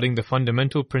regarding the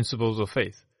fundamental principles of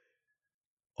faith.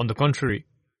 On the contrary,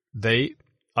 they,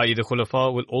 i.e. the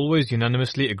Khulafa, will always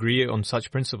unanimously agree on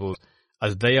such principles,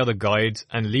 as they are the guides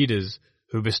and leaders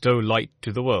who bestow light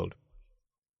to the world.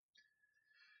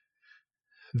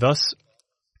 Thus,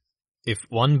 if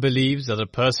one believes that a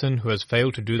person who has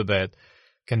failed to do the bay'at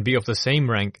can be of the same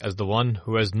rank as the one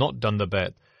who has not done the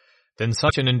bay'at, then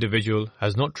such an individual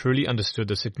has not truly understood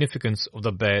the significance of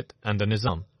the bay'at and the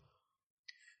nizam.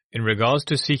 In regards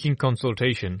to seeking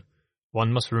consultation,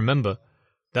 one must remember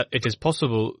that it is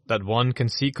possible that one can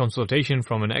seek consultation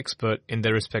from an expert in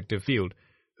their respective field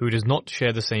who does not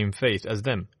share the same faith as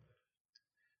them.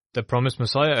 The promised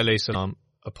Messiah ﷺ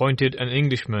appointed an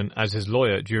Englishman as his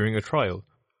lawyer during a trial.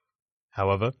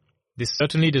 However, this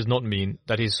certainly does not mean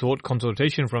that he sought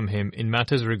consultation from him in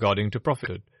matters regarding to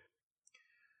prophethood.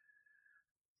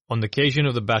 On the occasion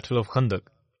of the Battle of Khandaq,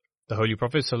 the Holy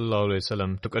Prophet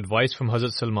ﷺ took advice from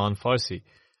Hazrat Salman Farsi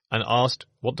and asked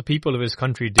what the people of his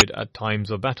country did at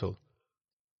times of battle.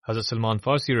 Hazrat Salman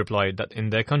Farsi replied that in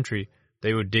their country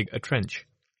they would dig a trench.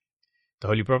 The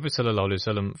Holy Prophet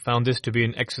ﷺ found this to be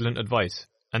an excellent advice,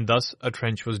 and thus a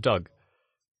trench was dug,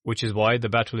 which is why the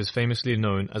battle is famously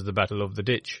known as the Battle of the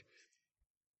Ditch.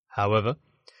 However,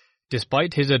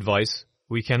 despite his advice,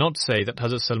 we cannot say that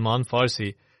Hazrat Salman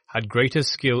Farsi had greater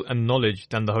skill and knowledge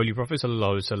than the Holy Prophet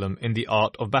ﷺ in the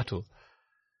art of battle.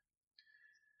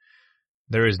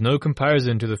 There is no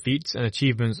comparison to the feats and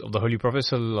achievements of the Holy Prophet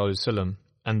ﷺ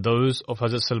and those of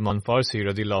Hazrat Salman Farsi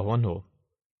radhiyallahu anhu.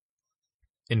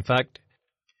 In fact,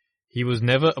 he was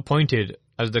never appointed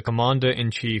as the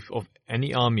commander-in-chief of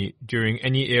any army during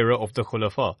any era of the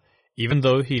Khulafa, even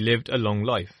though he lived a long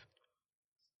life.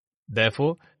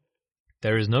 Therefore,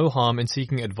 there is no harm in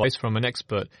seeking advice from an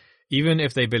expert, even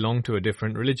if they belong to a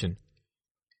different religion.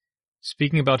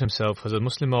 Speaking about himself, Hazrat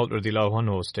Muslim Maud radhiyallahu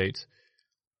anhu states,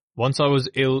 "Once I was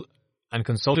ill and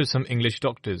consulted some English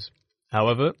doctors.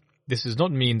 However, this does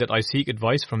not mean that I seek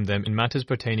advice from them in matters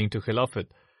pertaining to Khilafat,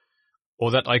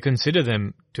 or that I consider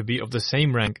them to be of the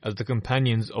same rank as the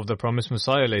companions of the promised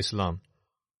Messiah alayhi salam.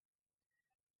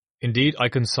 Indeed, I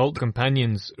consult the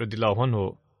companions radhiyallahu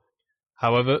anhu.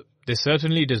 However, this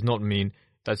certainly does not mean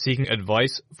that seeking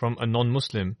advice from a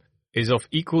non-Muslim is of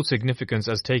equal significance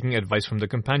as taking advice from the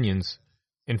companions.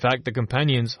 In fact, the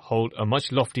companions hold a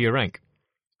much loftier rank."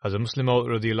 Hazrat Muslim Maud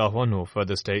radhiyallahu anhu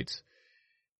further states,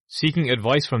 "Seeking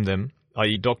advice from them,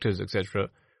 i.e. doctors, etc.,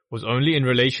 was only in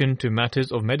relation to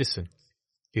matters of medicine.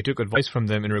 He took advice from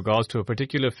them in regards to a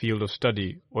particular field of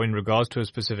study or in regards to a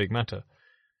specific matter.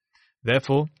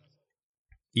 Therefore,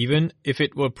 even if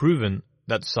it were proven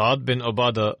that Sa'd bin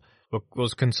Ubadah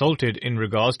was consulted in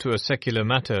regards to a secular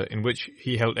matter in which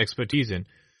he held expertise in,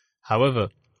 however,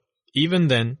 even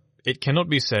then it cannot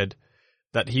be said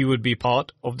that he would be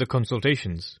part of the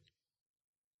consultations.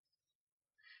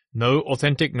 No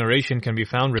authentic narration can be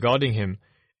found regarding him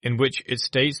in which it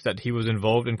states that he was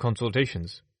involved in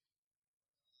consultations.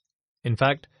 In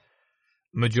fact,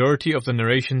 majority of the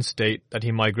narrations state that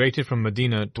he migrated from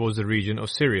Medina towards the region of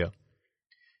Syria.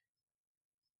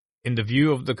 In the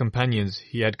view of the companions,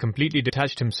 he had completely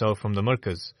detached himself from the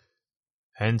Markaz.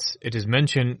 Hence, it is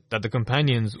mentioned that the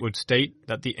companions would state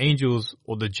that the angels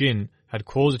or the jinn had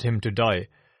caused him to die,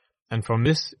 and from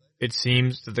this it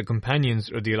seems that the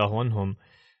companions radhiyallahu anhum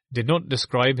did not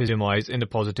describe his demise in a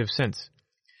positive sense,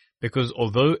 because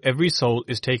although every soul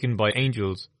is taken by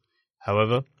angels,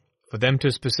 however, for them to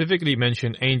specifically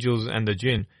mention angels and the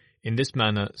jinn in this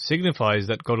manner signifies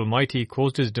that God Almighty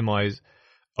caused his demise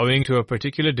owing to a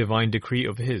particular divine decree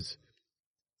of his,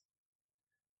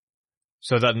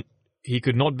 so that he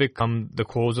could not become the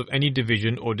cause of any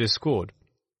division or discord.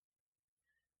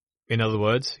 In other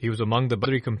words, he was among the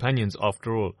Badri companions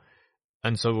after all,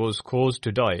 and so was caused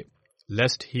to die,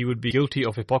 lest he would be guilty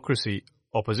of hypocrisy,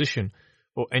 opposition,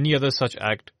 or any other such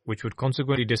act which would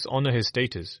consequently dishonor his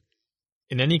status.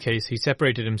 In any case, he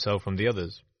separated himself from the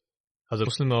others. Hazrat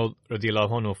Muslim Maud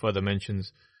radhiyallahu anhu further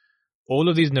mentions, all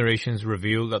of these narrations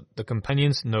reveal that the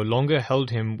companions no longer held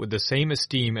him with the same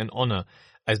esteem and honor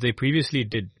as they previously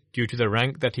did due to the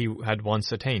rank that he had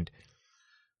once attained.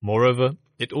 Moreover,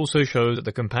 it also shows that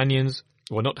the companions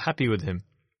were not happy with him.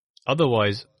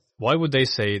 Otherwise, why would they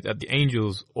say that the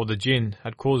angels or the jinn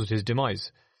had caused his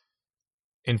demise?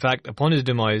 In fact, upon his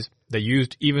demise, they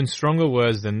used even stronger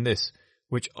words than this,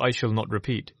 which I shall not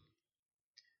repeat.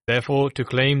 Therefore, to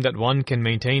claim that one can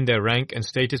maintain their rank and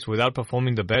status without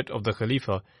performing the bet of the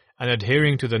Khalifa and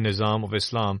adhering to the Nizam of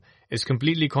Islam is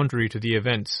completely contrary to the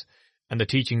events and the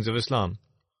teachings of Islam.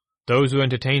 Those who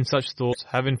entertain such thoughts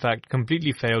have in fact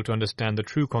completely failed to understand the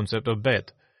true concept of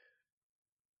bet.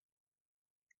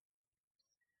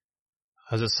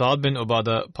 Hazrat Sa'd bin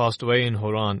Ubadah passed away in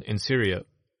Horan in Syria,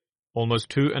 almost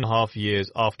 2.5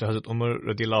 years after Hazrat Umar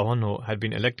radhiyallahu anhu had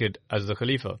been elected as the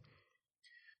Khalifa.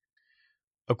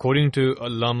 According to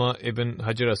Allama ibn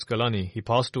Hajar Asqalani, he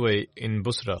passed away in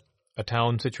Busra, a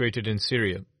town situated in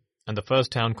Syria, and the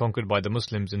first town conquered by the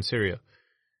Muslims in Syria.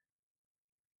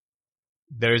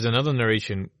 There is another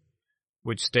narration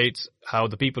which states how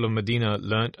the people of Medina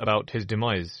learnt about his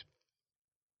demise.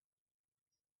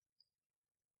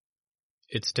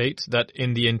 It states that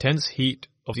in the intense heat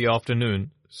of the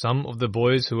afternoon, some of the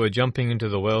boys who were jumping into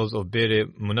the wells of Bir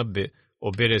Munabbi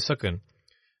or Bir Sakan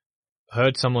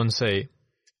heard someone say,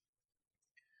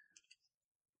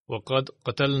 وَقَدْ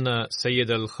قَتَلْنَا سَيِّدَ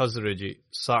الْخَزْرَجِ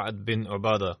سَعْدْ بِنْ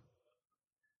عُبَادَةَ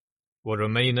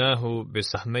وَرَمَيْنَاهُ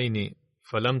بِسَهْمَيْنِ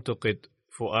فَلَمْ تُقِدْ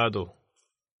فُؤَادُهُ.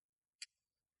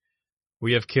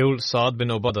 We have killed Sa'd bin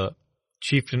Ubadah,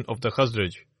 chieftain of the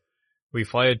Khazraj. We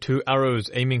fired 2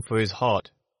 arrows aiming for his heart,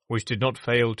 which did not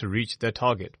fail to reach their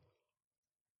target.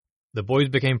 The boys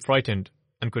became frightened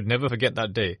and could never forget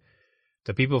that day.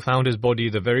 The people found his body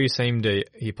the very same day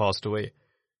he passed away.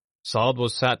 Sa'd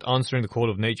was sat answering the call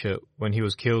of nature when he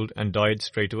was killed and died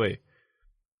straight away.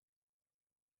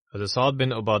 Hazrat Sa'd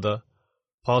bin Ubadah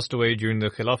passed away during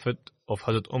the Khilafat of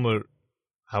Hazrat Umar.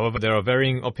 However, there are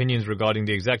varying opinions regarding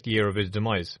the exact year of his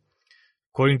demise.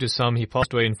 According to some, he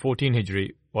passed away in 14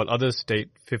 Hijri, while others state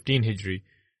 15 Hijri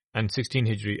and 16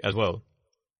 Hijri as well.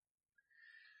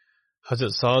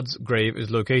 Hazrat Sa'd's grave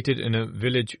is located in a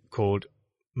village called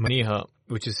Maniha,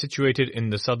 which is situated in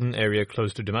the southern area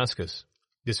close to Damascus.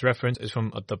 This reference is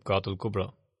from At-Tabaqat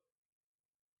al-Kubra.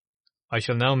 I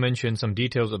shall now mention some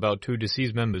details about 2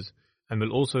 deceased members and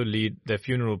will also lead their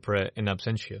funeral prayer in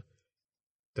absentia.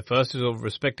 The first is of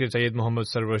respected Sayyid Muhammad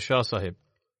Sarwar Shah Sahib,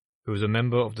 who was a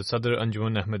member of the Sadr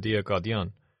Anjuman Ahmadiyya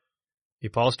Qadian. He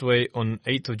passed away on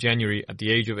 8th of January at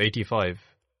the age of 85.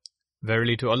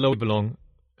 Verily to Allah we belong,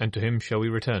 and to Him shall we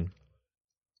return.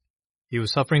 He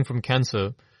was suffering from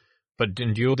cancer, but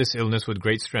endured this illness with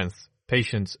great strength,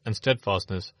 patience and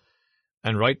steadfastness,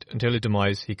 and right until his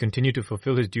demise he continued to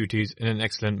fulfill his duties in an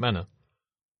excellent manner.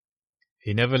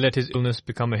 He never let his illness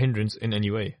become a hindrance in any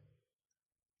way.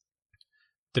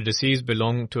 The deceased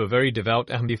belonged to a very devout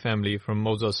Ahmadi family from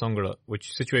Moza Sangra, which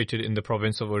is situated in the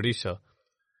province of Odisha.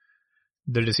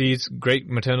 The deceased's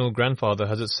great-maternal grandfather,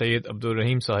 Hazrat Sayyid Abdul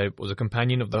Rahim Sahib, was a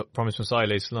companion of the Promised Messiah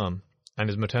alayhi salam, and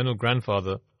his maternal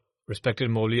grandfather, respected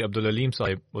Mauli Abdul Alim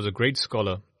Sahib, was a great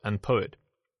scholar and poet.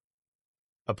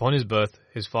 Upon his birth,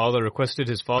 his father requested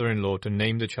his father-in-law to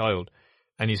name the child,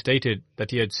 and he stated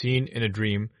that he had seen in a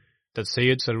dream that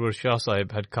Sayyid Sarwar Shah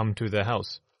Sahib had come to their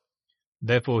house.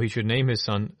 Therefore, he should name his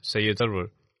son Sayyid Sarwar.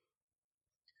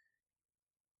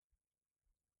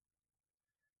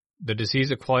 The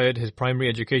deceased acquired his primary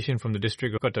education from the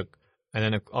district of Cuttack, and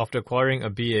then after acquiring a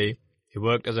BA, he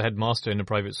worked as a headmaster in a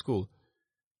private school.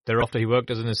 Thereafter, he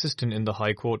worked as an assistant in the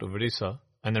High Court of Odisha,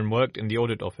 and then worked in the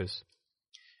audit office.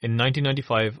 In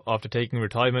 1995, after taking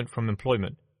retirement from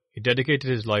employment, he dedicated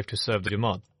his life to serve the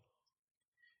Jamaat.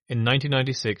 In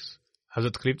 1996,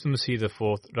 Hazrat Khalifa-tul-Masih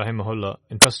IV, rahimahullah,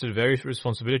 entrusted various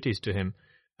responsibilities to him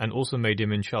and also made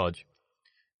him in charge.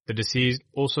 The deceased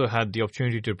also had the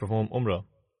opportunity to perform Umrah.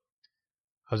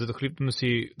 Hazrat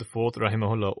Khalifa-tul-Masih IV,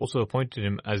 rahimahullah, also appointed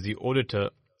him as the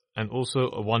auditor and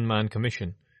also a one-man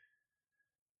commission.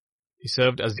 He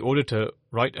served as the auditor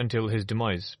right until his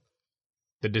demise.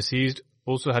 The deceased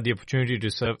also had the opportunity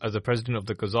to serve as the president of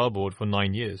the Qaza board for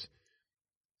 9 years.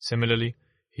 Similarly,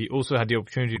 he also had the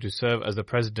opportunity to serve as the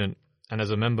president and as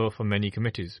a member for many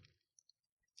committees.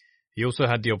 He also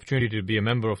had the opportunity to be a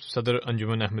member of Sadr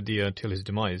Anjuman Ahmadiyya till his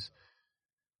demise.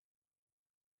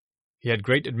 He had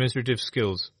great administrative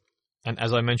skills, and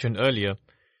as I mentioned earlier,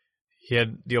 he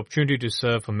had the opportunity to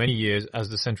serve for many years as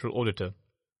the central auditor.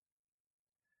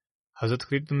 Hazrat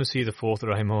Khalifa-tul-Masih IV,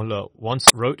 rahimahullah, once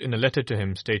wrote in a letter to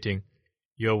him stating,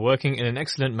 "You are working in an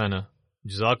excellent manner.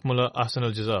 Jazakumullah ahsan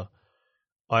al-jaza.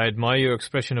 I admire your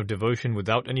expression of devotion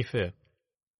without any fear.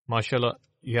 MashaAllah,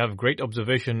 you have great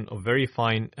observation of very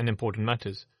fine and important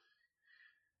matters.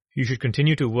 You should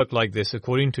continue to work like this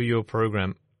according to your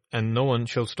program, and no one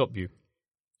shall stop you."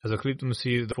 Hazrat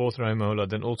Khalifa-tul-Masih IV, rahimahullah,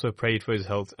 then also prayed for his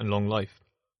health and long life.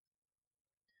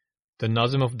 The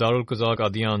Nazim of Darul Qaza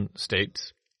Qadian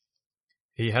states,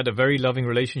 he had a very loving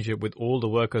relationship with all the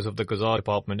workers of the Qaza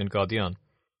department in Qadian.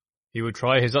 He would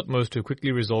try his utmost to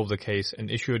quickly resolve the case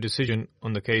and issue a decision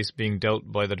on the case being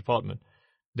dealt by the department.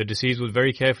 The deceased would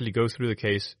very carefully go through the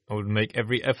case and would make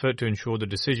every effort to ensure the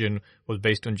decision was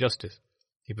based on justice.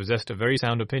 He possessed a very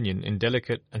sound opinion in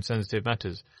delicate and sensitive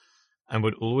matters, and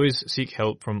would always seek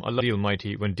help from Allah the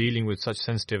Almighty when dealing with such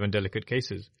sensitive and delicate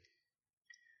cases.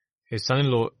 His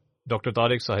son-in-law, Dr.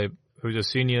 Tariq Sahib, who is a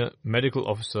senior medical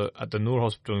officer at the Noor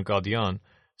Hospital in Qadian,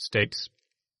 states,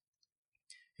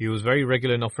 he was very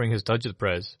regular in offering his tahajjud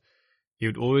prayers. He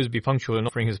would always be punctual in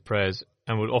offering his prayers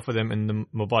and would offer them in the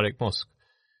Mubarak Mosque.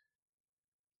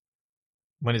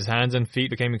 When his hands and feet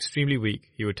became extremely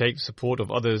weak, he would take the support of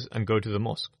others and go to the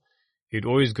mosque. He would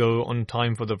always go on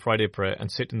time for the Friday prayer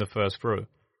and sit in the first row.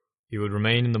 He would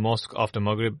remain in the mosque after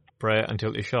Maghrib prayer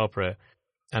until Isha prayer,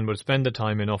 and would spend the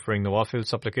time in offering Nawafil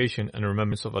supplication and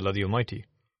remembrance of Allah the Almighty.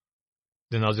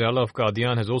 The Nazir-Allah of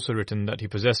Qadian has also written that he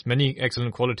possessed many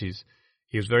excellent qualities.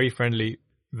 He was very friendly,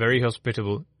 very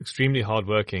hospitable, extremely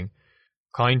hard-working,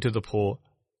 kind to the poor,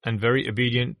 and very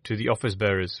obedient to the office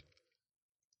bearers.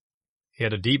 He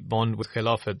had a deep bond with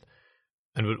Khilafat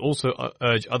and would also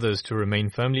urge others to remain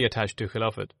firmly attached to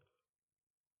Khilafat.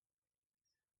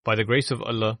 By the grace of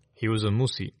Allah, he was a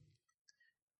Musi,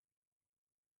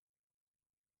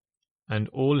 and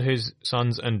all his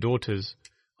sons and daughters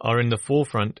are in the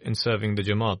forefront in serving the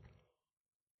Jamaat.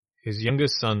 His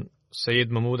youngest son,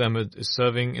 Sayyid Mahmud Ahmed, is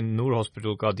serving in Noor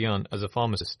Hospital, Qadian, as a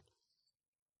pharmacist.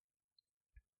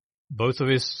 Both of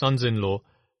his sons-in-law,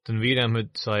 Tanveer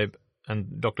Ahmed Sahib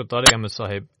and Dr. Tariq Ahmed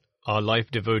Sahib, are life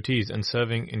devotees and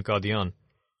serving in Qadian.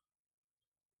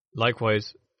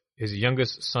 Likewise, his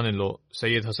youngest son-in-law,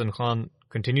 Sayyid Hassan Khan,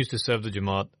 continues to serve the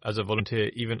Jamaat as a volunteer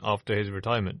even after his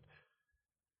retirement.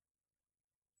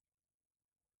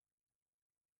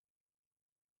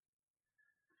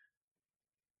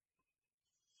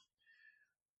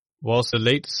 Whilst the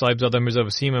late Sahibzada Mirza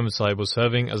Wasim Ahmed Sahib was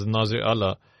serving as Nazir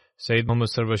Allah, Sayyid Muhammad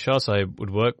Sarwar Shah Sahib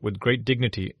would work with great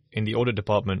dignity in the audit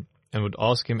department and would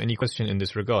ask him any question in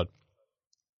this regard.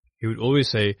 He would always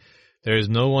say, "There is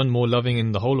no one more loving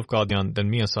in the whole of Qadian than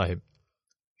Mian Sahib.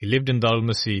 He lived in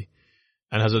Darul-Masih,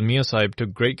 and Hazrat Mian Sahib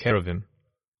took great care of him."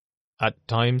 At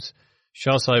times,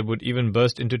 Shah Sahib would even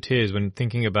burst into tears when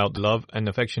thinking about the love and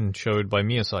affection showed by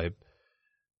Mian Sahib.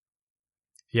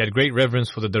 He had great reverence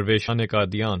for the Darveshane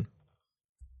Qadian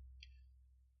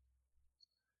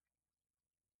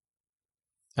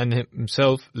and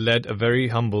himself led a very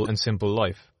humble and simple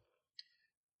life.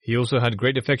 He also had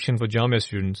great affection for Jamia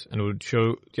students and would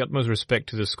show the utmost respect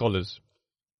to the scholars.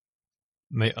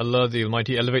 May Allah the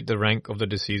Almighty elevate the rank of the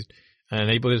deceased and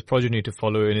enable his progeny to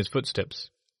follow in his footsteps.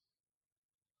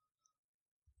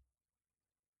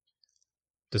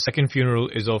 The second funeral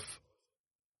is of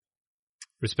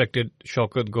respected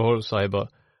Shaukat Gohar Sahiba,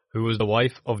 who was the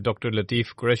wife of Dr.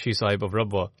 Latif Qureshi Sahib of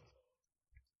Rabwa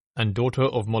and daughter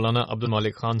of Maulana Abdul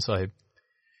Malik Khan Sahib.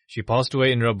 She passed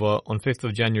away in Rabwa on 5th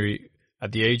of January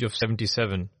at the age of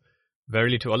 77.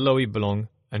 Verily to Allah we belong,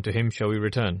 and to Him shall we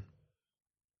return.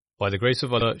 By the grace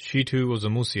of Allah, she too was a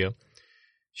Musia.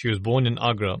 She was born in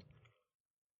Agra,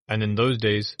 and in those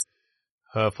days,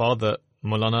 her father,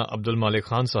 Maulana Abdul Malik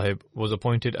Khan Sahib, was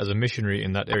appointed as a missionary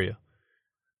in that area.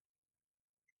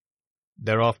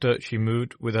 Thereafter, she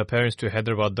moved with her parents to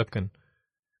Hyderabad, Deccan.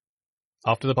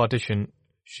 After the partition,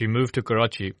 she moved to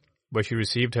Karachi, where she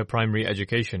received her primary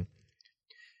education.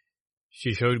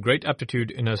 She showed great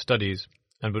aptitude in her studies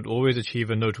and would always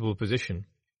achieve a notable position.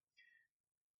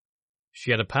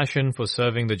 She had a passion for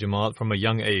serving the Jamaat from a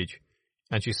young age,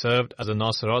 and she served as a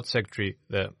Nasirat secretary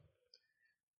there,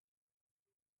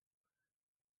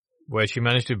 where she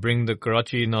managed to bring the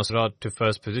Karachi Nasirat to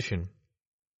first position.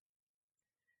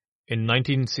 In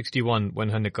 1961, when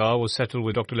her nikah was settled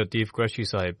with Dr. Latif Qureshi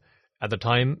Sahib, at the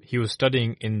time he was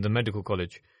studying in the medical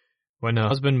college. When her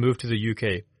husband moved to the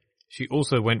UK, she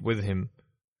also went with him.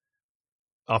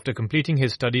 After completing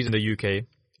his studies in the UK,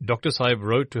 Dr. Sahib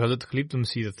wrote to Hazrat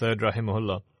Khalifa-tul-Masih III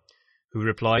Rahimahullah, who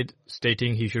replied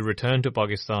stating he should return to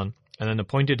Pakistan, and then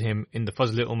appointed him in the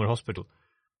Fazl-e-Umar Hospital.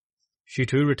 She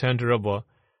too returned to Rabwa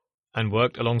and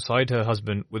worked alongside her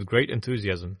husband with great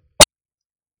enthusiasm.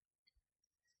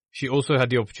 She also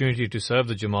had the opportunity to serve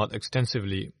the Jamaat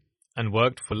extensively and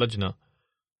worked for Lajna.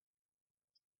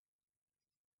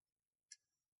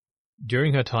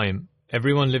 During her time,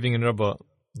 everyone living in Rabwa,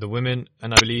 the women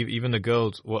and I believe even the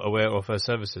girls, were aware of her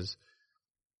services.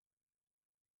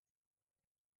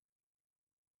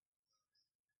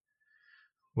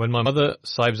 When my mother,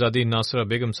 Sahibzadi Nasra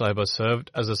Begum Sahiba,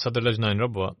 served as a Sadr Lajna in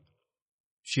Rabwa,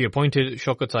 she appointed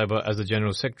Shaukat Sahiba as the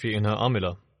General Secretary in her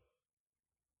Amila.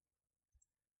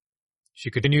 She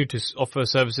continued to offer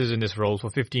services in this role for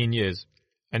 15 years,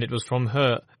 and it was from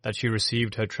her that she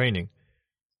received her training.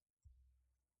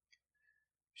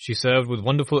 She served with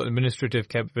wonderful administrative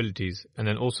capabilities and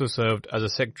then also served as a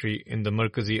secretary in the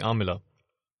Markazi Amila.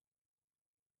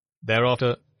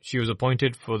 Thereafter, she was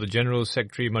appointed for the General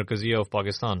Secretary Markaziya of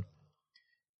Pakistan,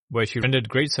 where she rendered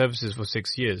great services for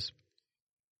 6 years.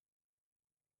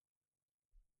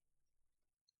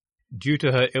 Due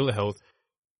to her ill health,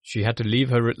 she had to leave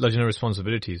her Lajna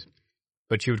responsibilities,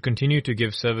 but she would continue to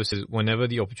give services whenever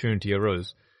the opportunity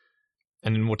arose,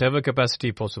 and in whatever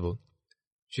capacity possible.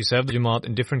 She served the Jamaat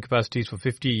in different capacities for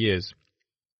 50 years,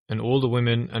 and all the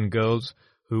women and girls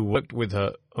who worked with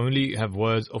her only have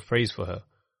words of praise for her.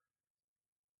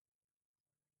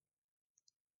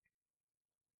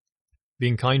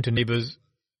 Being kind to neighbors,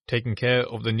 taking care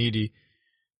of the needy,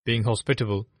 being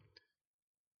hospitable,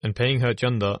 and paying her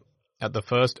chanda at the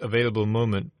first available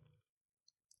moment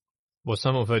were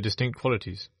some of her distinct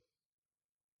qualities.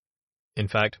 In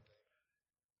fact,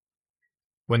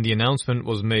 when the announcement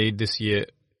was made this year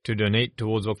to donate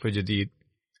towards Waqf-e-Jadid,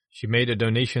 she made a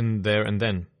donation there and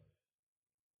then.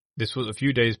 This was a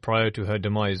few days prior to her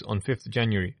demise on 5th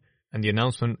January, and the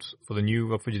announcement for the new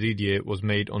Waqf Jadid year was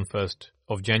made on 1st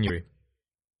of January.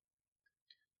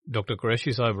 Dr.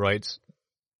 Qureshi Sahib writes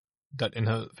that in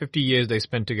her 50 years they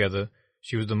spent together,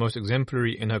 she was the most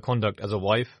exemplary in her conduct as a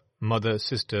wife, mother,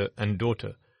 sister, and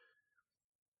daughter.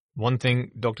 One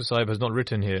thing Dr. Sahib has not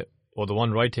written here, or the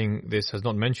one writing this has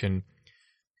not mentioned,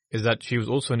 is that she was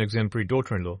also an exemplary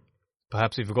daughter-in-law.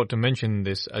 Perhaps he forgot to mention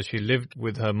this, as she lived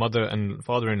with her mother and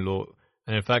father-in-law,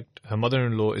 and in fact her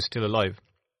mother-in-law is still alive.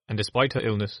 And despite her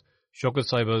illness, Shaukat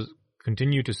Sahiba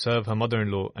continued to serve her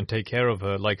mother-in-law and take care of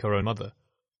her like her own mother.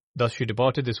 Thus she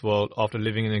departed this world after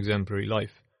living an exemplary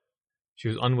life. She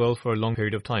was unwell for a long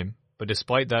period of time, but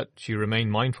despite that she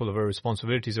remained mindful of her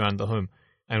responsibilities around the home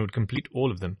and would complete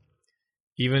all of them.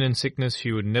 Even in sickness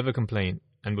she would never complain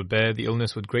and would bear the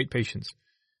illness with great patience.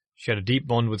 She had a deep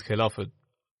bond with Khilafat.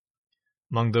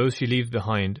 Among those she leaves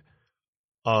behind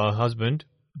are her husband,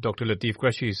 Dr. Latif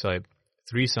Qureshi Sahib,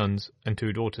 3 sons and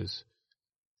 2 daughters.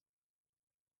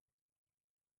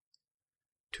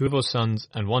 2 of her sons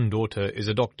and 1 daughter is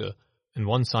a doctor, and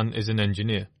 1 son is an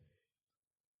engineer.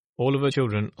 All of her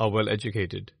children are well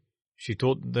educated. She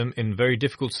taught them in very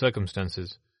difficult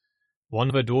circumstances. One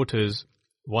of her daughters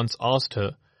once asked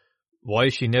her why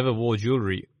she never wore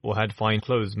jewelry or had fine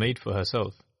clothes made for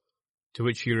herself, to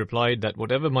which she replied that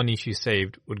whatever money she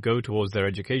saved would go towards their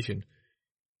education.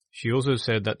 She also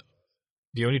said that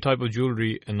the only type of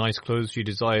jewelry and nice clothes she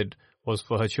desired was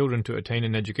for her children to attain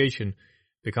an education,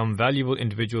 become valuable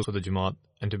individuals for the Jamaat,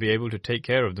 and to be able to take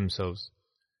care of themselves.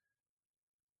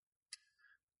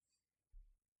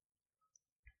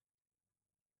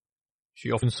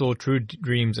 She often saw true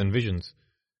dreams and visions.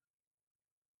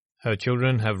 Her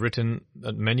children have written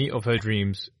that many of her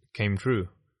dreams came true.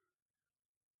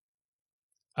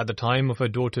 At the time of her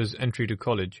daughter's entry to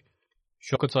college,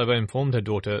 Shaukat Sahiba informed her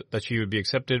daughter that she would be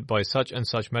accepted by such and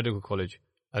such medical college,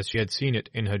 as she had seen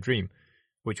it in her dream,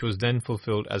 which was then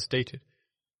fulfilled as stated.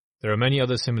 There are many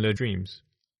other similar dreams.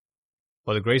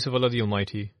 By the grace of Allah the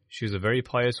Almighty, she is a very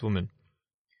pious woman,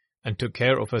 and took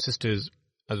care of her sisters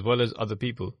as well as other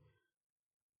people.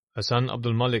 Her son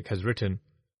Abdul Malik has written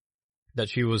that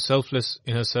she was selfless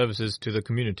in her services to the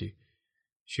community.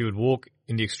 She would walk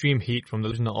in the extreme heat from the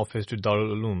Lajna office to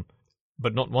Darul Uloom,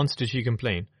 but not once did she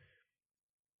complain.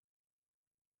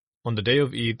 On the day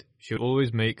of Eid, she would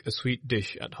always make a sweet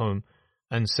dish at home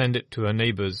and send it to her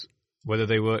neighbors, whether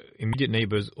they were immediate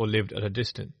neighbors or lived at a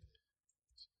distance.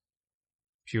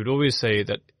 She would always say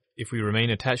that if we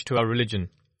remain attached to our religion,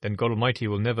 then God Almighty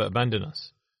will never abandon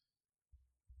us.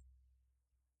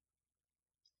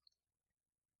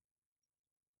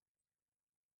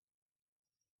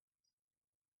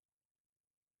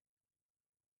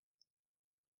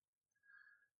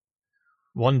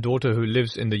 One daughter who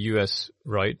lives in the US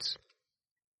writes,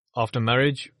 after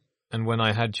marriage and when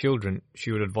I had children,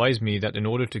 she would advise me that in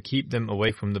order to keep them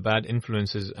away from the bad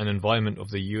influences and environment of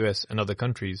the US and other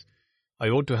countries, I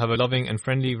ought to have a loving and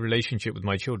friendly relationship with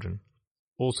my children.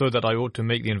 Also that I ought to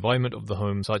make the environment of the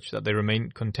home such that they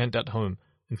remain content at home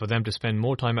and for them to spend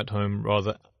more time at home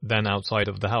rather than outside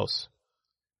of the house.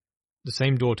 The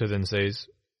same daughter then says,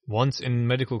 once in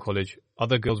medical college,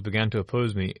 other girls began to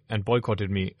oppose me and boycotted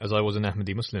me as I was an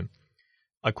Ahmadi Muslim.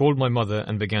 I called my mother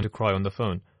and began to cry on the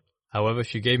phone. However,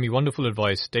 she gave me wonderful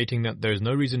advice stating that there is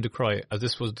no reason to cry as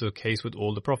this was the case with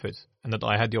all the prophets and that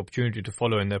I had the opportunity to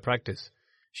follow in their practice.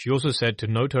 She also said to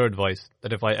note her advice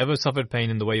that if I ever suffered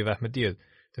pain in the way of Ahmadiyyat,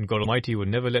 then God Almighty would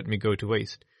never let me go to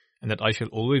waste and that I shall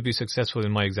always be successful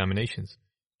in my examinations.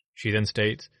 She then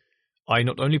states, I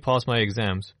not only passed my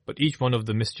exams, but each one of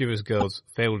the mischievous girls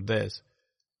failed theirs.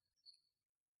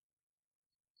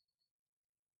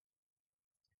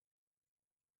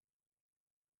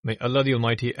 May Allah the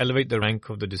Almighty elevate the rank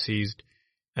of the deceased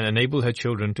and enable her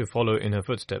children to follow in her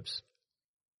footsteps.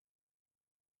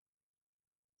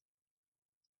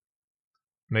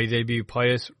 May they be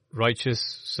pious, righteous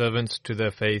servants to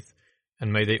their faith,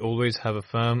 and may they always have a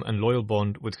firm and loyal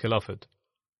bond with Khilafat.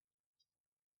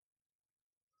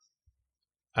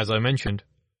 As I mentioned,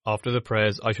 after the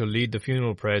prayers I shall lead the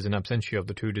funeral prayers in absentia of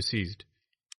the 2 deceased.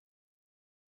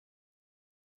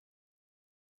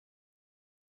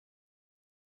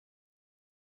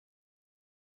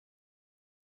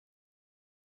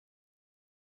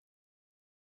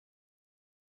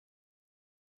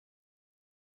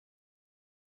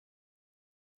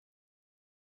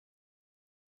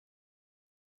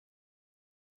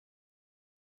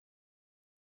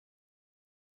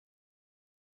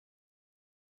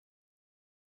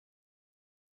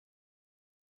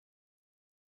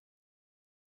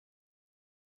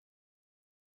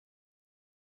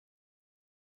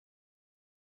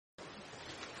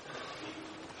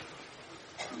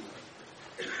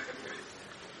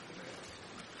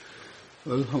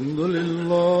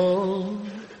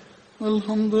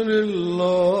 الحمد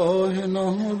لله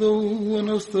نحمده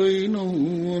ونستعينه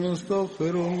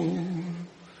ونستغفره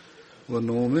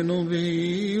ونؤمن به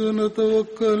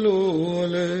ونتوكل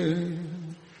عليه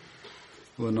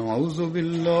ونعوذ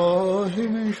بالله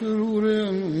من شرور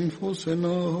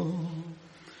أنفسنا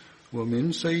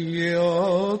ومن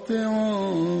سيئات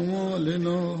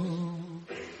أعمالنا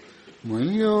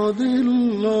من يهده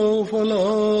الله فلا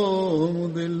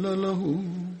مضل له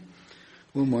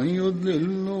ومن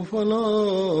يضلل فلا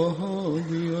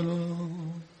هادي له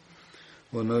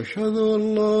ونشهد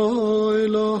أن لا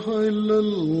إله إلا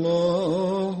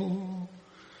الله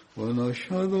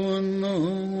ونشهد أن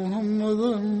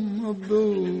محمدا عبده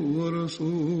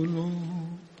ورسوله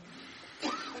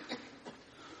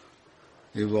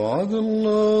عباد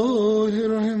الله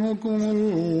رحمكم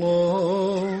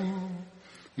الله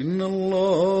إن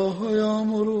الله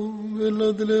يأمر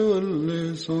بالعدل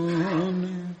والإحسان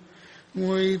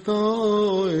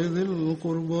وإيتاء ذي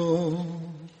القربى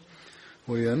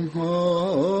وينهى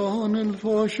عن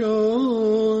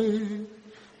الفحشاء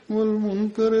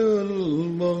والمنكر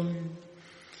والبغي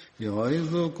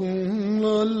يعظكم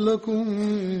لعلكم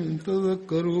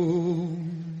تذكرون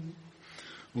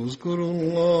اذكروا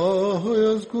الله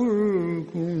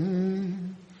يذكركم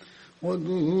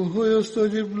وادعوه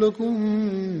يستجب لكم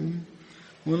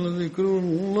ولذكر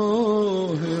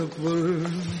الله أكبر